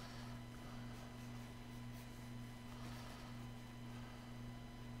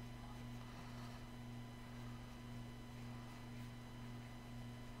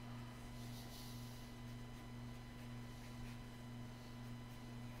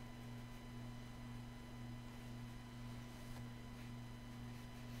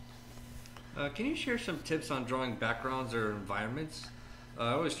 Can you share some tips on drawing backgrounds or environments?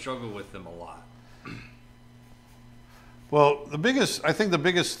 I always struggle with them a lot. Well, I think the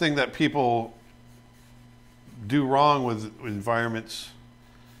biggest thing that people do wrong with environments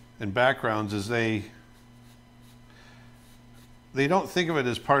and backgrounds is they don't think of it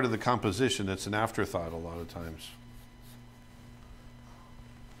as part of the composition. It's an afterthought a lot of times.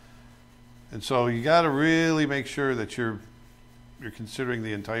 And so you got to really make sure that you're considering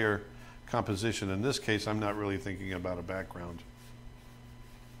the entire composition. In this case, I'm not really thinking about a background.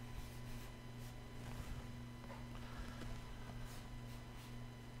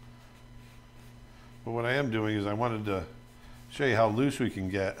 But what I am doing is I wanted to show you how loose we can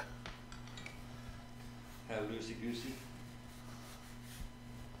get. How loosey-goosey?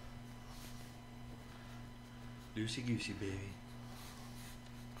 Loosey-goosey, baby.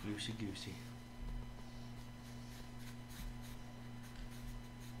 Loosey-goosey.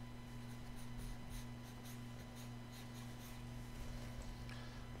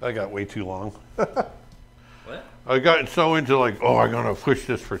 That got way too long. What? I got so into like, oh, I'm gonna push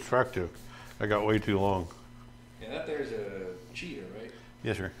this perspective. I got way too long. Yeah, that there's a cheetah, right?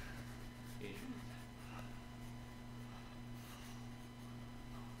 Yes, sir.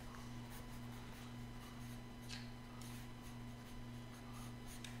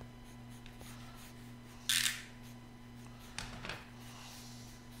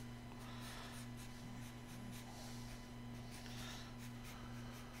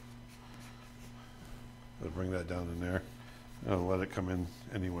 I'll bring that down in there. I'll let it come in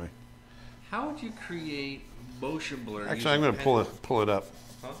anyway. How would you create motion blur? Actually, I'm going to pull it up.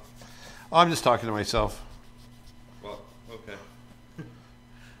 Huh? Oh, I'm just talking to myself. Well, okay.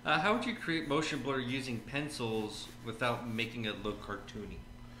 How would you create motion blur using pencils without making it look cartoony?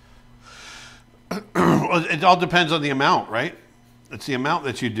 Well, it all depends on the amount, right? It's the amount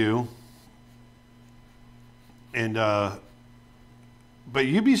that you do. And, but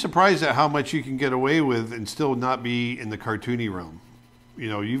you'd be surprised at how much you can get away with and still not be in the cartoony realm. You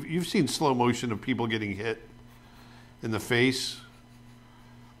know, you've seen slow motion of people getting hit in the face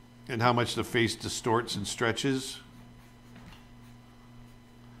and how much the face distorts and stretches.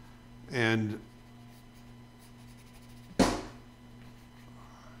 And there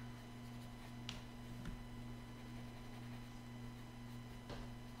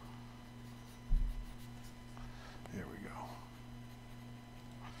we go.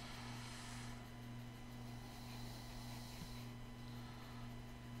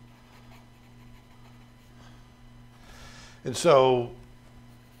 And so,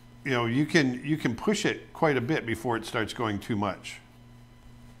 you know, you can push it quite a bit before it starts going too much.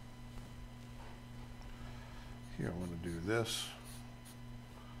 Here, I want to do this.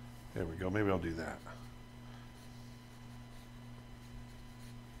 There we go. Maybe I'll do that.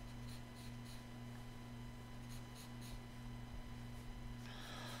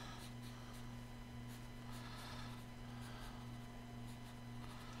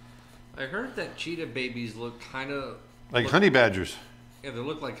 I heard that cheetah babies look kind of Like honey badgers. Yeah, they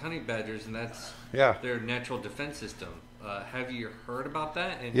look like honey badgers, and that's Yeah. their natural defense system. Have you heard about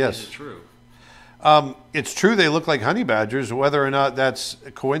that? And Yes. is it true? It's true they look like honey badgers. Whether or not that's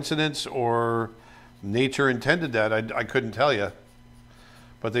a coincidence or nature intended that, I couldn't tell you.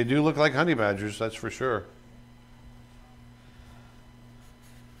 But they do look like honey badgers, that's for sure.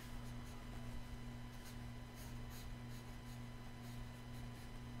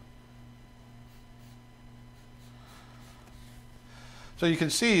 So you can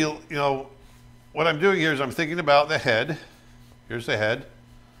see, you know, what I'm doing here is I'm thinking about the head. Here's the head.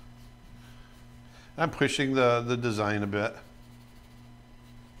 I'm pushing the design a bit.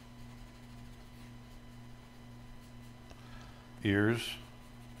 Ears.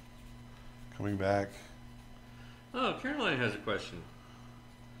 Coming back. Oh, Caroline has a question.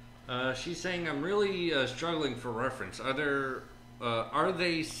 She's saying, I'm really struggling for reference. Are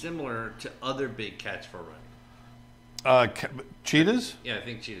they similar to other big cats for running? Cheetahs? Yeah, I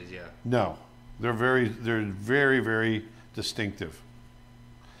think cheetahs, yeah. No. They're very, very distinctive.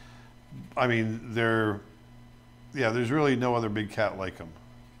 I mean, there's really no other big cat like them.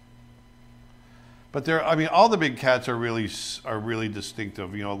 But all the big cats are really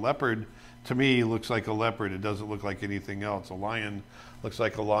distinctive. You know, a leopard, to me, looks like a leopard. It doesn't look like anything else. A lion looks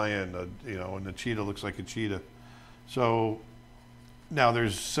like a lion, and a cheetah looks like a cheetah. So now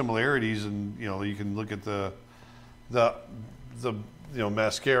there's similarities, and, you know, you can look at the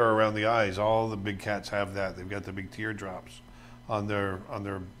mascara around the eyes. All the big cats have that. They've got the big teardrops on their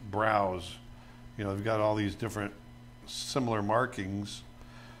brows. You know, they've got all these different similar markings.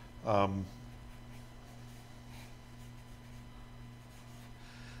 And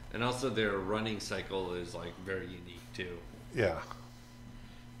also their running cycle is like very unique too. Yeah.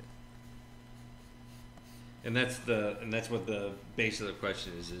 And that's what the base of the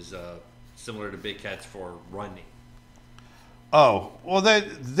question is similar to big cats for running. Oh, well,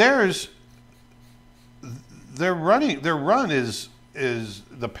 their run is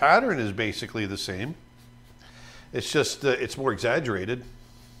the pattern is basically the same. It's just it's more exaggerated.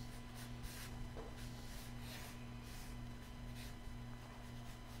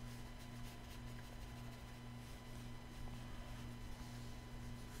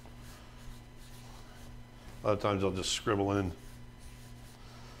 A lot of times I'll just scribble in.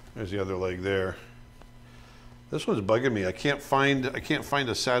 There's the other leg there. This one's bugging me. I can't find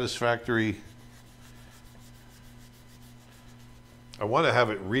a satisfactory. I want to have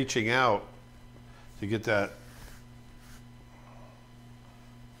it reaching out to get that.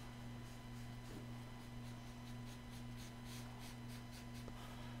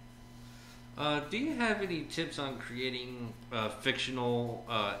 Do you have any tips on creating fictional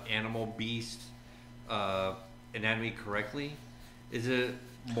animal beast anatomy correctly? Is it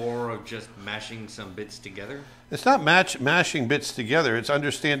more of just mashing some bits together? It's not mashing bits together. It's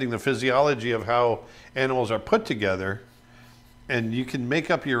understanding the physiology of how animals are put together, and you can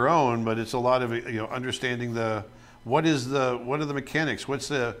make up your own. But it's a lot of understanding what are the mechanics?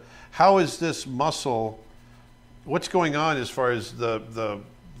 How is this muscle? What's going on as far as the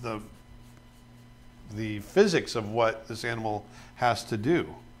physics of what this animal has to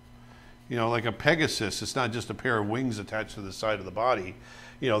do? Like a Pegasus, it's not just a pair of wings attached to the side of the body.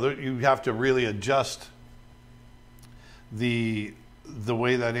 You have to really adjust the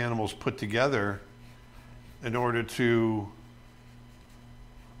way that animal's put together in order to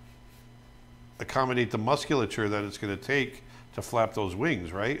accommodate the musculature that it's going to take to flap those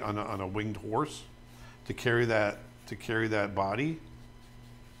wings, right? On a winged horse, to carry that body.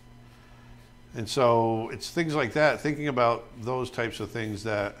 And so it's things like that, thinking about those types of things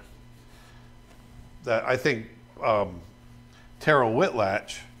that I think Terrell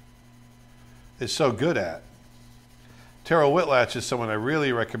Whitlatch is so good at. Terrell Whitlatch is someone I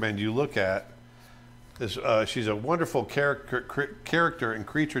really recommend you look at. She's a wonderful character and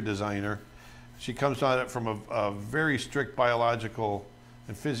creature designer. She comes at it from a very strict biological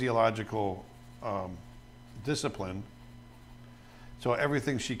and physiological discipline. So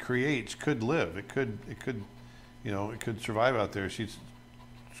everything she creates could live. It could survive out there. She's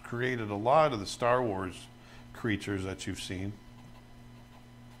created a lot of the Star Wars creatures that you've seen.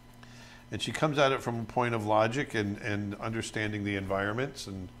 And she comes at it from a point of logic and understanding the environments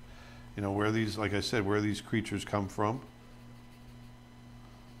and, where these, like I said, where these creatures come from.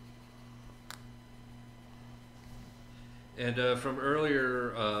 And from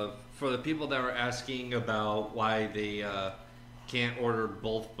earlier, for the people that were asking about why they can't order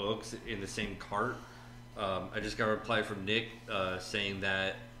both books in the same cart, I just got a reply from Nick saying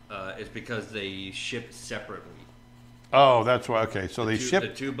that it's because they ship separately. Oh, that's why. Okay, so the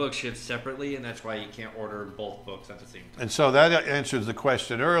 2 books ship separately, and that's why you can't order both books at the same time. And so that answers the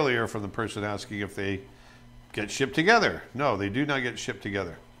question earlier from the person asking if they get shipped together. No, they do not get shipped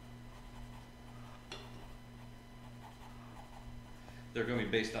together. They're going to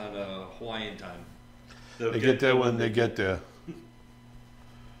be based on Hawaiian time. They get there when they get there.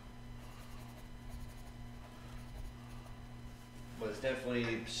 But it's definitely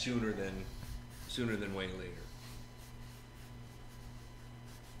sooner than way later.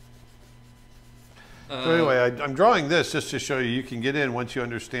 So anyway, I'm drawing this just to show you can get in once you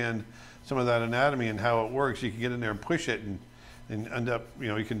understand some of that anatomy and how it works. You can get in there and push it and end up,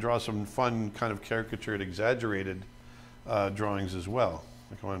 you can draw some fun kind of caricatured, exaggerated drawings as well,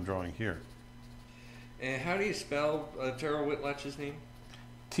 like what I'm drawing here. And how do you spell Terrell Whitlatch's name?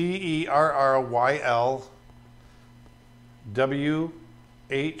 TERRYLWHITLATCH.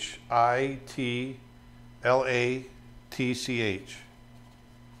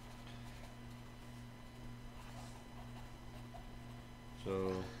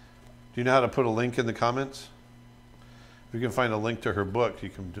 So, do you know how to put a link in the comments? If you can find a link to her book, you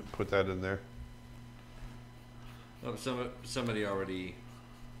can put that in there. oh, somebody already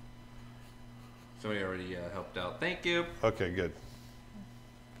helped out. Thank you. Okay, good.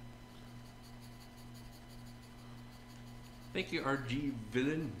 Thank you, RG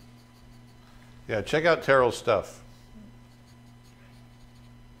Villain. Yeah, check out Terrell's stuff.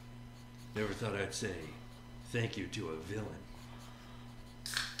 Never thought I'd say thank you to a villain.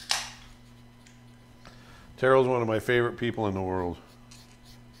 Terrell's one of my favorite people in the world.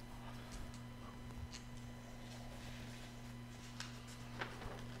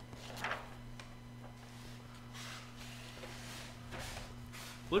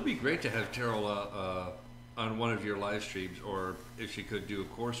 Would be great to have Terrell on one of your live streams, or if she could do a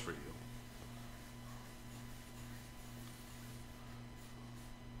course for you.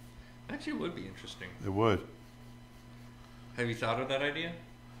 Actually, it would be interesting. It would. Have you thought of that idea?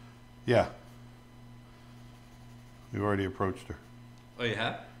 Yeah. We've already approached her. Oh, you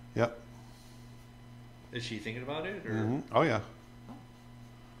have? Yep. Is she thinking about it? Or? Mm-hmm. Oh, yeah.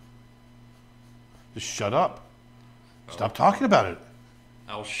 Just shut up. Stop talking about it.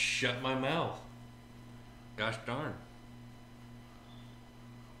 I'll shut my mouth. Gosh darn.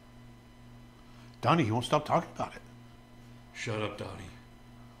 Donnie, you won't stop talking about it. Shut up, Donnie.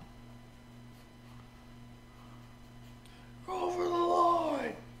 Over the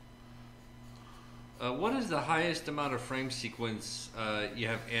line. What is the highest amount of frame sequence you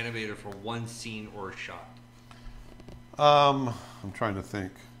have animated for one scene or shot? I'm trying to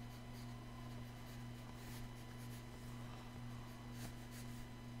think.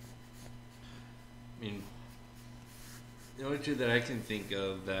 I mean, the only two that I can think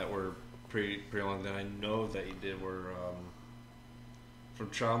of that were pretty long that I know that you did were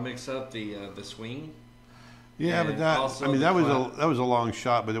from Child Mix Up, the swing. Yeah, but And that, also I mean, the that was a long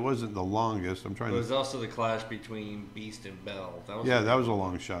shot, but it wasn't the longest. I'm It trying was to. also the clash between Beast and Bell. That was Yeah, that was a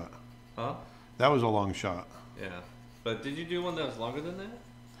long shot. Huh? That was a long shot. Yeah. But did you do one that was longer than that?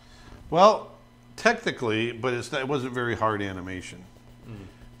 Well, technically, but it wasn't very hard animation. Mm.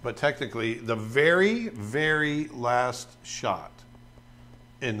 But technically, the very, very last shot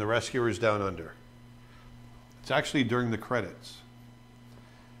in The Rescuers Down Under, it's actually during the credits.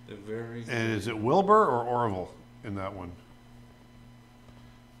 The very. And is it Wilbur or Orville in that one?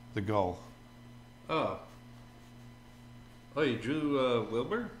 The gull. Oh. Oh, you drew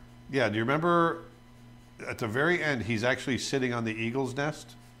Wilbur? Yeah, do you remember at the very end, he's actually sitting on the eagle's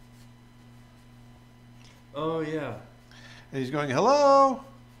nest? Oh, yeah. And he's going, hello?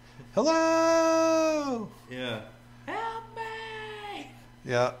 Hello? Yeah. Help me!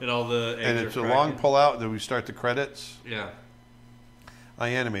 Yeah. And all the eggs And are it's a long cracking. pull out, and then we start the credits. Yeah. I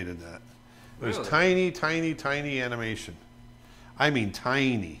animated that. It was Really? tiny, tiny, tiny animation. I mean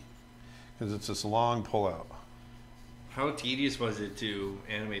tiny, because it's this long pull out. How tedious was it to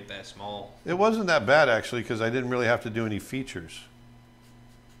animate that small? It wasn't that bad, actually, because I didn't really have to do any features.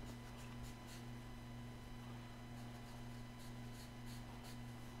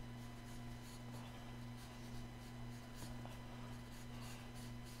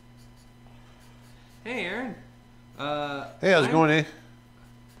 Hey, Aaron. Hey, how's it going, eh?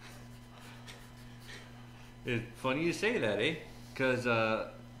 It's funny you say that, eh? Because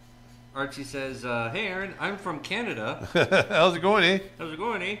Archie says, "Hey, Aaron, I'm from Canada. How's it going, eh? How's it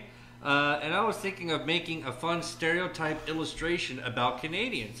going, eh? And I was thinking of making a fun stereotype illustration about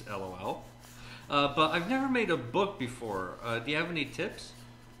Canadians, LOL. But I've never made a book before. Do you have any tips?"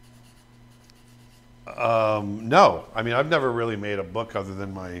 No. I mean, I've never really made a book other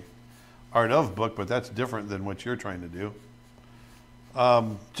than my Art of book, but that's different than what you're trying to do.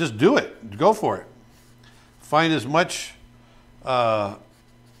 Just do it. Go for it. Find as much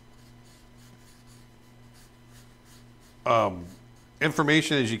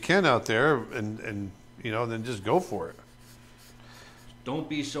information as you can out there, and you know, then just go for it. Don't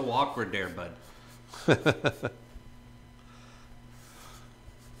be so awkward there, bud.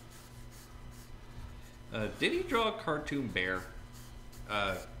 Did he draw a cartoon bear?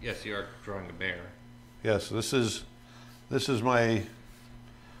 Yes, you are drawing a bear. Yes, this is my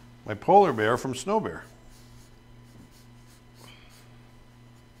polar bear from Snow Bear.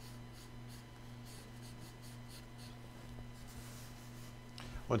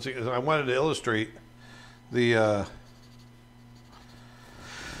 Once again, I wanted to illustrate the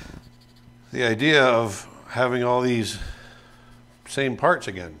idea of having all these same parts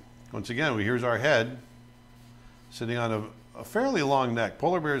again. Once again, here's our head sitting on a fairly long neck.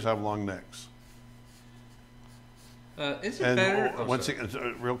 Polar bears have long necks. Is it And better? Oh, once sorry.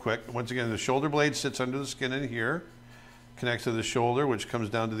 again, real quick, once again, the shoulder blade sits under the skin in here, connects to the shoulder, which comes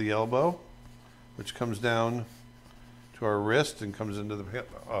down to the elbow, which comes down to our wrist and comes into the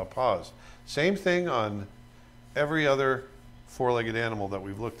paws. Same thing on every other four-legged animal that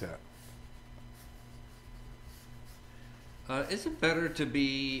we've looked at. Is it better to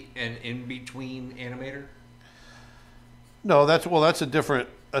be an in-between animator? No, that's a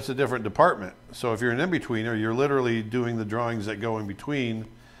different department. So if you're an in-betweener, you're literally doing the drawings that go in between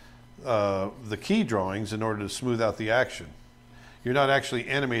the key drawings in order to smooth out the action. You're not actually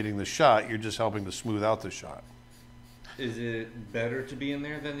animating the shot, you're just helping to smooth out the shot. Is it better to be in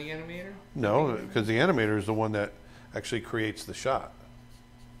there than the animator? No, because the animator is the one that actually creates the shot.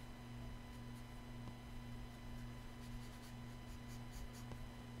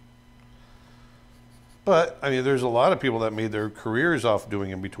 But, I mean, there's a lot of people that made their careers off doing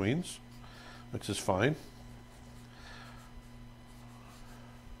in-betweens, which is fine.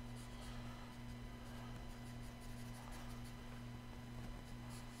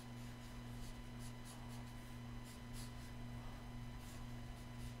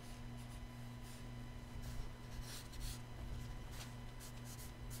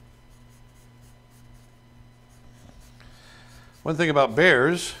 One thing about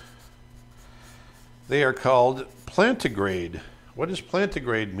bears, they are called plantigrade. What does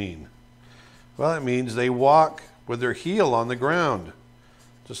plantigrade mean? Well, it means they walk with their heel on the ground,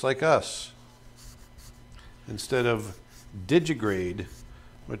 just like us. Instead of digigrade,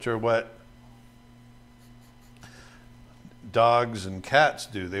 which are what dogs and cats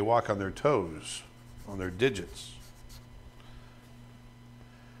do. They walk on their toes, on their digits.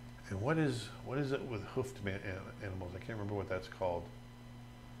 And what is it with hoofed animals? I can't remember what that's called.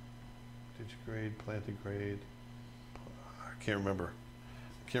 Digigrade, plantigrade. I can't remember.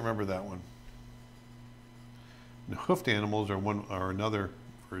 Can't remember that one. The hoofed animals are another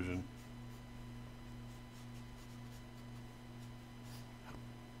version.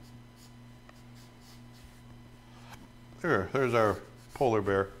 There's our polar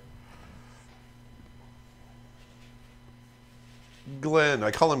bear. Glenn,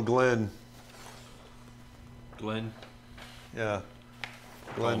 I call him Glenn. Glenn. Yeah,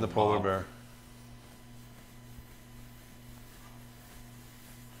 Glenn the polar Bob. bear.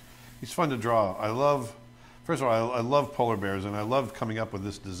 He's fun to draw. First of all, I love polar bears, and I love coming up with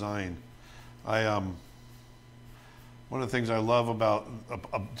this design. One of the things I love about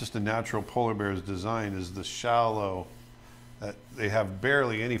just a natural polar bear's design is the shallow, that they have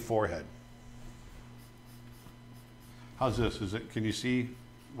barely any forehead. How's this? Can you see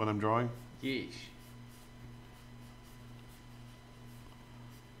what I'm drawing? Yeesh.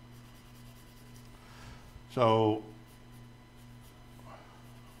 So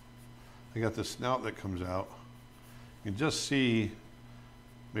I got the snout that comes out. You can just see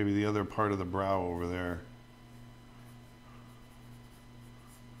maybe the other part of the brow over there.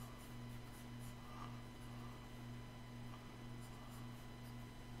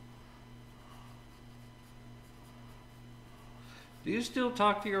 Do you still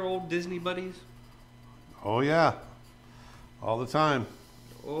talk to your old Disney buddies? Oh yeah, all the time.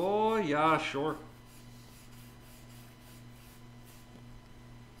 Oh, yeah, sure.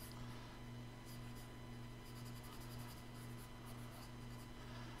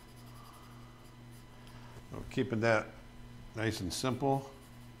 Keeping that nice and simple.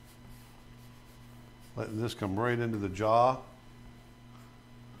 Letting this come right into the jaw.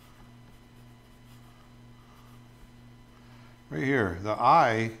 Right here, the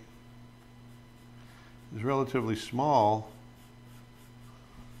eye is relatively small.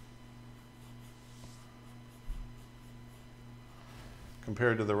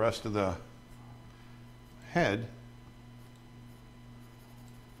 Compared to the rest of the head.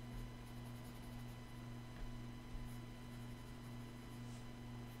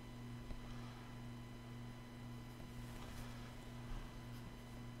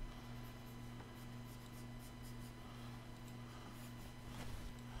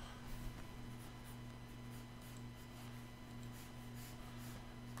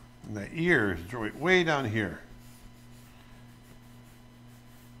 And the ear is way down here.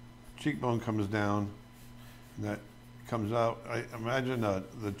 Cheekbone comes down, and that comes out. I imagine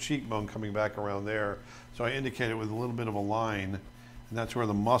the cheekbone coming back around there. So I indicate it with a little bit of a line, and that's where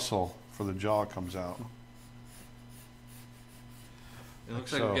the muscle for the jaw comes out. It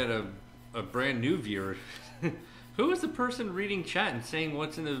looks like we got a brand new viewer. Who is the person reading chat and saying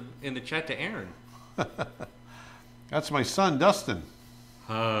what's in the chat to Aaron? That's my son, Dustin.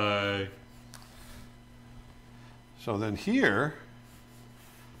 Hi. So then here,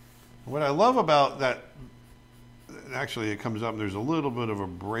 what I love about that, actually it comes up, there's a little bit of a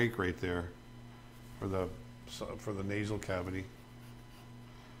break right there for the nasal cavity.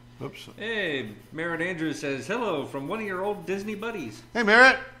 Oops. Hey, Merritt Andrews says, hello from one of your old Disney buddies. Hey,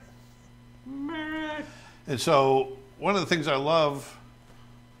 Merritt. Merritt. And so one of the things I love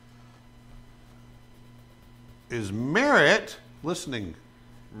is Merritt listening.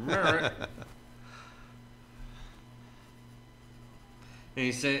 Merritt.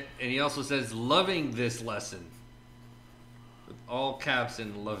 And he also says, loving this lesson. With all caps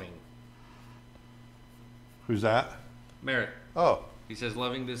and loving. Who's that? Merritt. Oh, He says,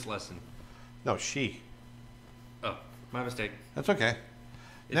 loving this lesson. no, she. Oh, my mistake. That's okay.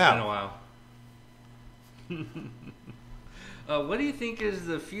 It's Now- been a while. What do you think is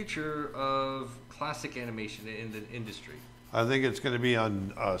the future of classic animation in the industry? I think it's going to be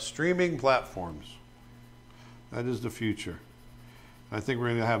on streaming platforms. That is the future. I think we're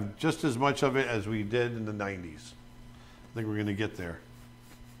going to have just as much of it as we did in the 90s. I think we're going to get there.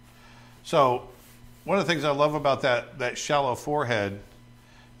 So one of the things I love about that shallow forehead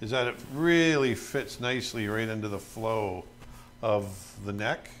is that it really fits nicely right into the flow of the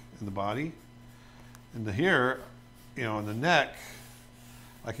neck and the body. And here, on the neck,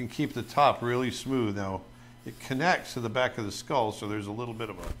 I can keep the top really smooth. Now, it connects to the back of the skull, so there's a little bit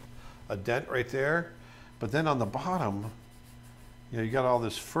of a dent right there. But then on the bottom, you got all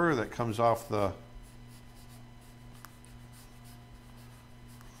this fur that comes off the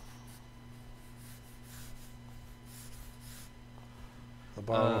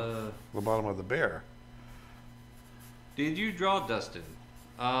bottom of the bear. Did you draw Dustin?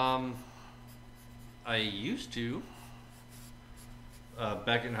 I used to.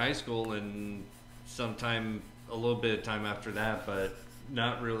 Back in high school and sometime, a little bit of time after that, but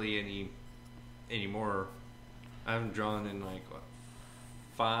not really anymore. I haven't drawn in like, what,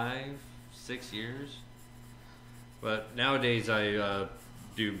 5-6 years. But nowadays I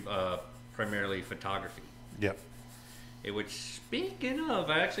do primarily photography. Yep. Which, speaking of,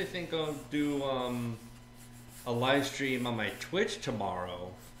 I actually think I'll do a live stream on my Twitch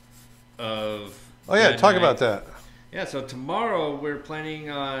tomorrow of... Oh yeah, talk night. about that. Yeah, so tomorrow we're planning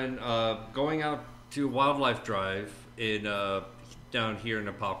on going out to Wildlife Drive in down here in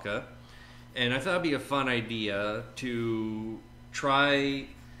Apopka, and I thought it'd be a fun idea to try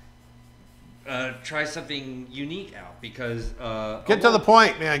something unique out because Get to the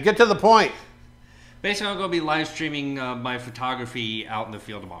point, man. Get to the point. basically I'm going to be live streaming my photography out in the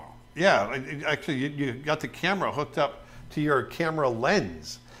field tomorrow. Yeah, actually, you got the camera hooked up to your camera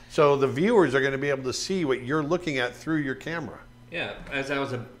lens, so the viewers are going to be able to see what you're looking at through your camera. Yeah, as I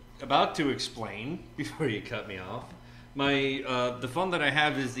was about to explain before you cut me off, my the phone that I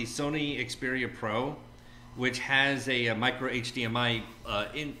have is the Sony Xperia Pro, which has a micro HDMI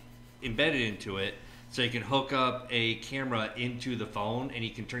embedded into it, so you can hook up a camera into the phone, and you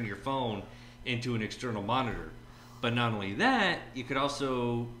can turn your phone into an external monitor. But not only that, you could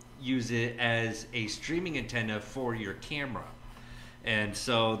also use it as a streaming antenna for your camera. And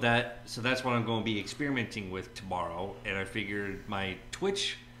so that's what I'm going to be experimenting with tomorrow, and I figured my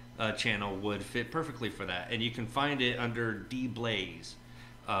Twitch channel would fit perfectly for that. And you can find it under DBlaze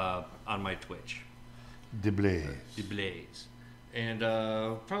on my Twitch. DBlaze. DBlaze. And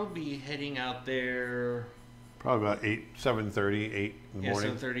probably be heading out there... Probably about 7:30, 8 in the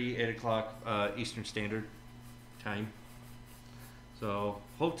morning. 7:30, 8 o'clock Eastern Standard Time. So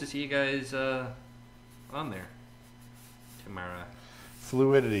hope to see you guys on there tomorrow.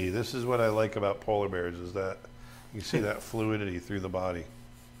 Fluidity. This is what I like about polar bears, is that you see that fluidity through the body.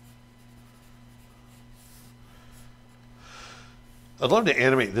 I'd love to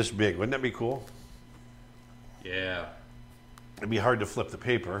animate this big. Wouldn't that be cool? Yeah. It'd be hard to flip the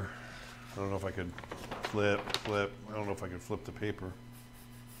paper. I don't know if I could flip. I don't know if I could flip the paper.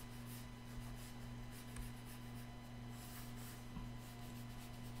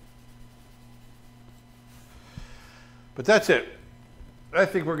 But that's it. I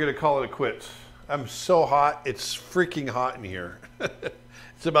think we're going to call it a quits. I'm so hot. It's freaking hot in here.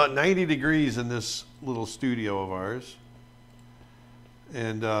 It's about 90 degrees in this little studio of ours.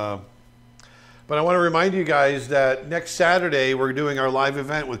 And, but I want to remind you guys that next Saturday we're doing our live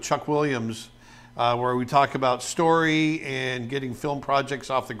event with Chuck Williams, where we talk about story and getting film projects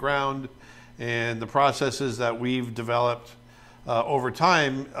off the ground and the processes that we've developed over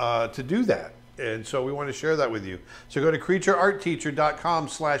time to do that. And so we want to share that with you. So go to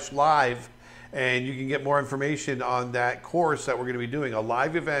creatureartteacher.com/live and you can get more information on that course that we're going to be doing, a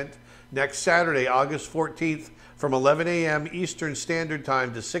live event next Saturday, August 14th from 11 a.m. Eastern Standard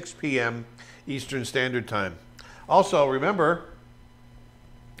Time to 6 p.m. Eastern Standard Time. Also, remember,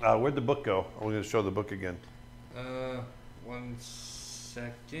 where'd the book go? I'm going to show the book again. 1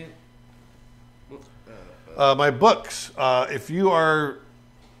 second. My books. If you are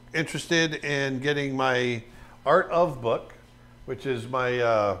interested in getting my Art of book, which is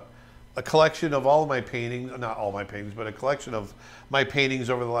my a collection of all of my paintings, not all my paintings, but a collection of my paintings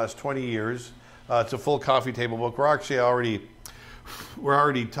over the last 20 years. It's a full coffee table book. We're actually already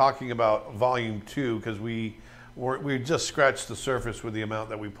talking about volume 2 because we just scratched the surface with the amount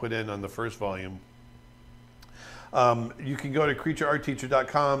that we put in on the first volume. You can go to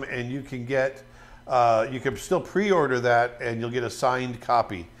creatureartteacher.com and you can get you can still pre-order that and you'll get a signed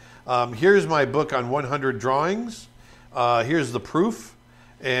copy. Here's my book on 100 drawings. Here's the proof,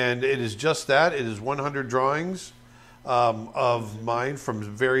 and it is just that. It is 100 drawings of mine from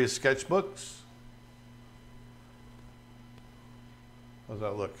various sketchbooks. How's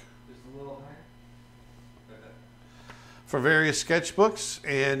that look? Just a little higher. Okay. For various sketchbooks,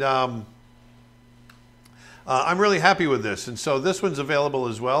 and I'm really happy with this. And so this one's available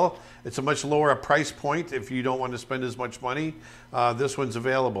as well. It's a much lower price point if you don't want to spend as much money. This one's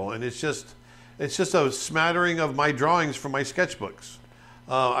available, and it's just a smattering of my drawings from my sketchbooks.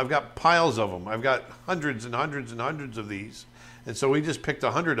 I've got piles of them. I've got hundreds and hundreds and hundreds of these, and so we just picked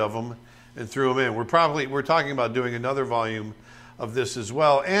 100 of them and threw them in. We're talking about doing another volume of this as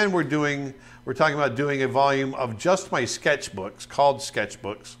well, and we're talking about doing a volume of just my sketchbooks called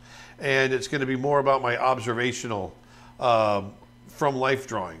Sketchbooks, and it's going to be more about my observational from life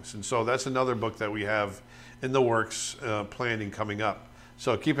drawings. And so that's another book that we have in the works, planning coming up.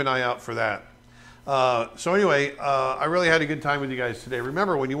 So keep an eye out for that. So anyway, I really had a good time with you guys today.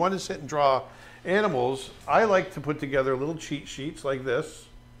 Remember, when you want to sit and draw animals, I like to put together little cheat sheets like this.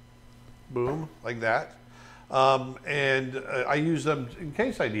 Boom, like that. And I use them in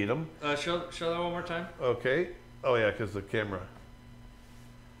case I need them. Show that one more time. Okay. Oh yeah, because the camera.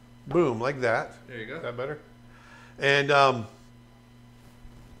 Boom, like that. There you go. Is that better? And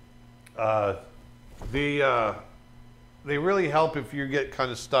they really help if you get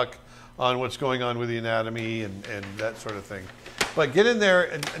kind of stuck on what's going on with the anatomy and that sort of thing. But get in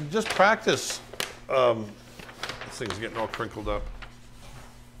there and just practice. This thing's getting all crinkled up.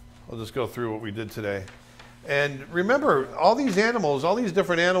 I'll just go through what we did today. And remember, all these animals, all these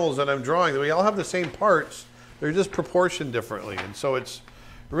different animals that I'm drawing, we all have the same parts. They're just proportioned differently. And so it's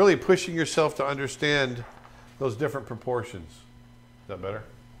really pushing yourself to understand those different proportions. Is that better?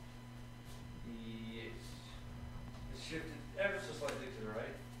 Yes. It's shifted ever so slightly to the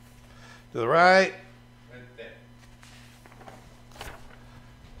right. To the right. Right there.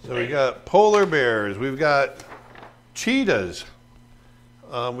 So we got polar bears. We've got cheetahs.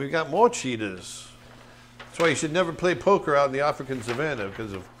 We've got more cheetahs. That's why you should never play poker out in the African savannah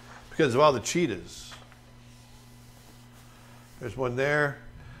because of all the cheetahs. There's one there.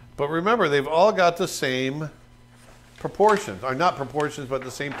 But remember, they've all got the same proportions. Or not proportions, but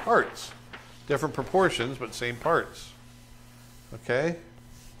the same parts. Different proportions, but same parts. Okay?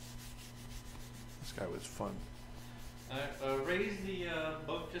 This guy was fun. Raise the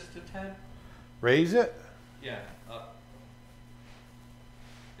boat just to 10. Raise it Yeah, up.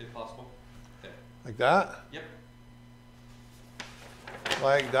 If possible. There. like that. Yep.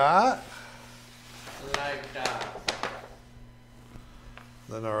 Like that. Like that.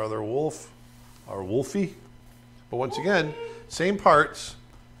 Then our other wolf, our wolfie. But once again, same parts,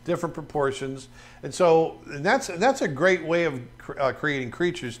 different proportions. And that's a great way of creating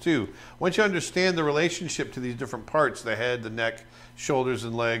creatures too. Once you understand the relationship to these different parts, the head, the neck, shoulders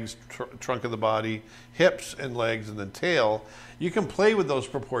and legs, trunk of the body, hips and legs, and then tail, you can play with those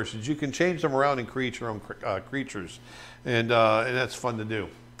proportions. You can change them around and create your own creatures. And that's fun to do.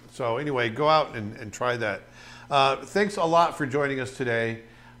 So anyway, go out and try that. Thanks a lot for joining us today.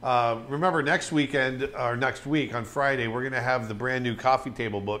 Remember, next week on Friday, we're going to have the brand new coffee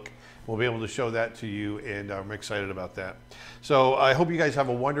table book. We'll be able to show that to you, and I'm excited about that. So I hope you guys have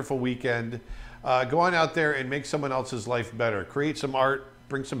a wonderful weekend. Go on out there and make someone else's life better. Create some art,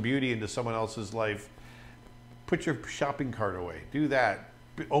 bring some beauty into someone else's life. Put your shopping cart away. Do that.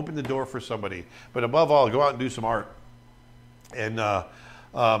 Open the door for somebody. But above all, go out and do some art. And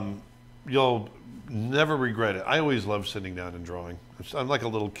you'll never regret it. I always love sitting down and drawing. I'm like a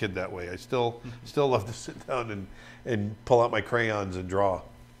little kid that way. I still love to sit down and pull out my crayons and draw.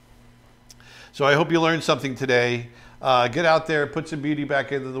 So I hope you learned something today. Get out there, put some beauty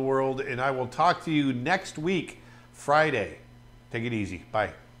back into the world, and I will talk to you next week, Friday. Take it easy.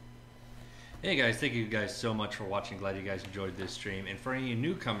 Bye. Hey guys, thank you guys so much for watching. Glad you guys enjoyed this stream. And for any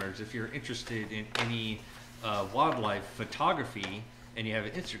newcomers, if you're interested in any wildlife photography and you have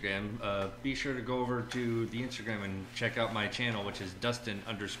an Instagram, be sure to go over to the Instagram and check out my channel, which is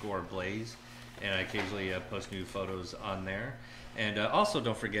Dustin_Blaze. And I occasionally post new photos on there. And also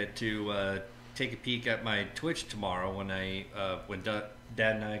don't forget to take a peek at my Twitch tomorrow when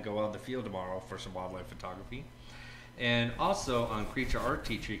Dad and I go out in the field tomorrow for some wildlife photography. And also on Creature Art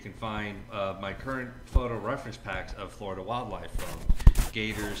Teacher, you can find my current photo reference packs of Florida wildlife, from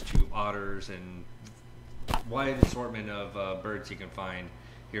gators to otters and wide assortment of birds you can find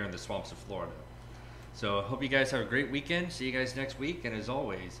here in the swamps of Florida. So I hope you guys have a great weekend. See you guys next week. And as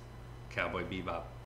always, Cowboy Bebop.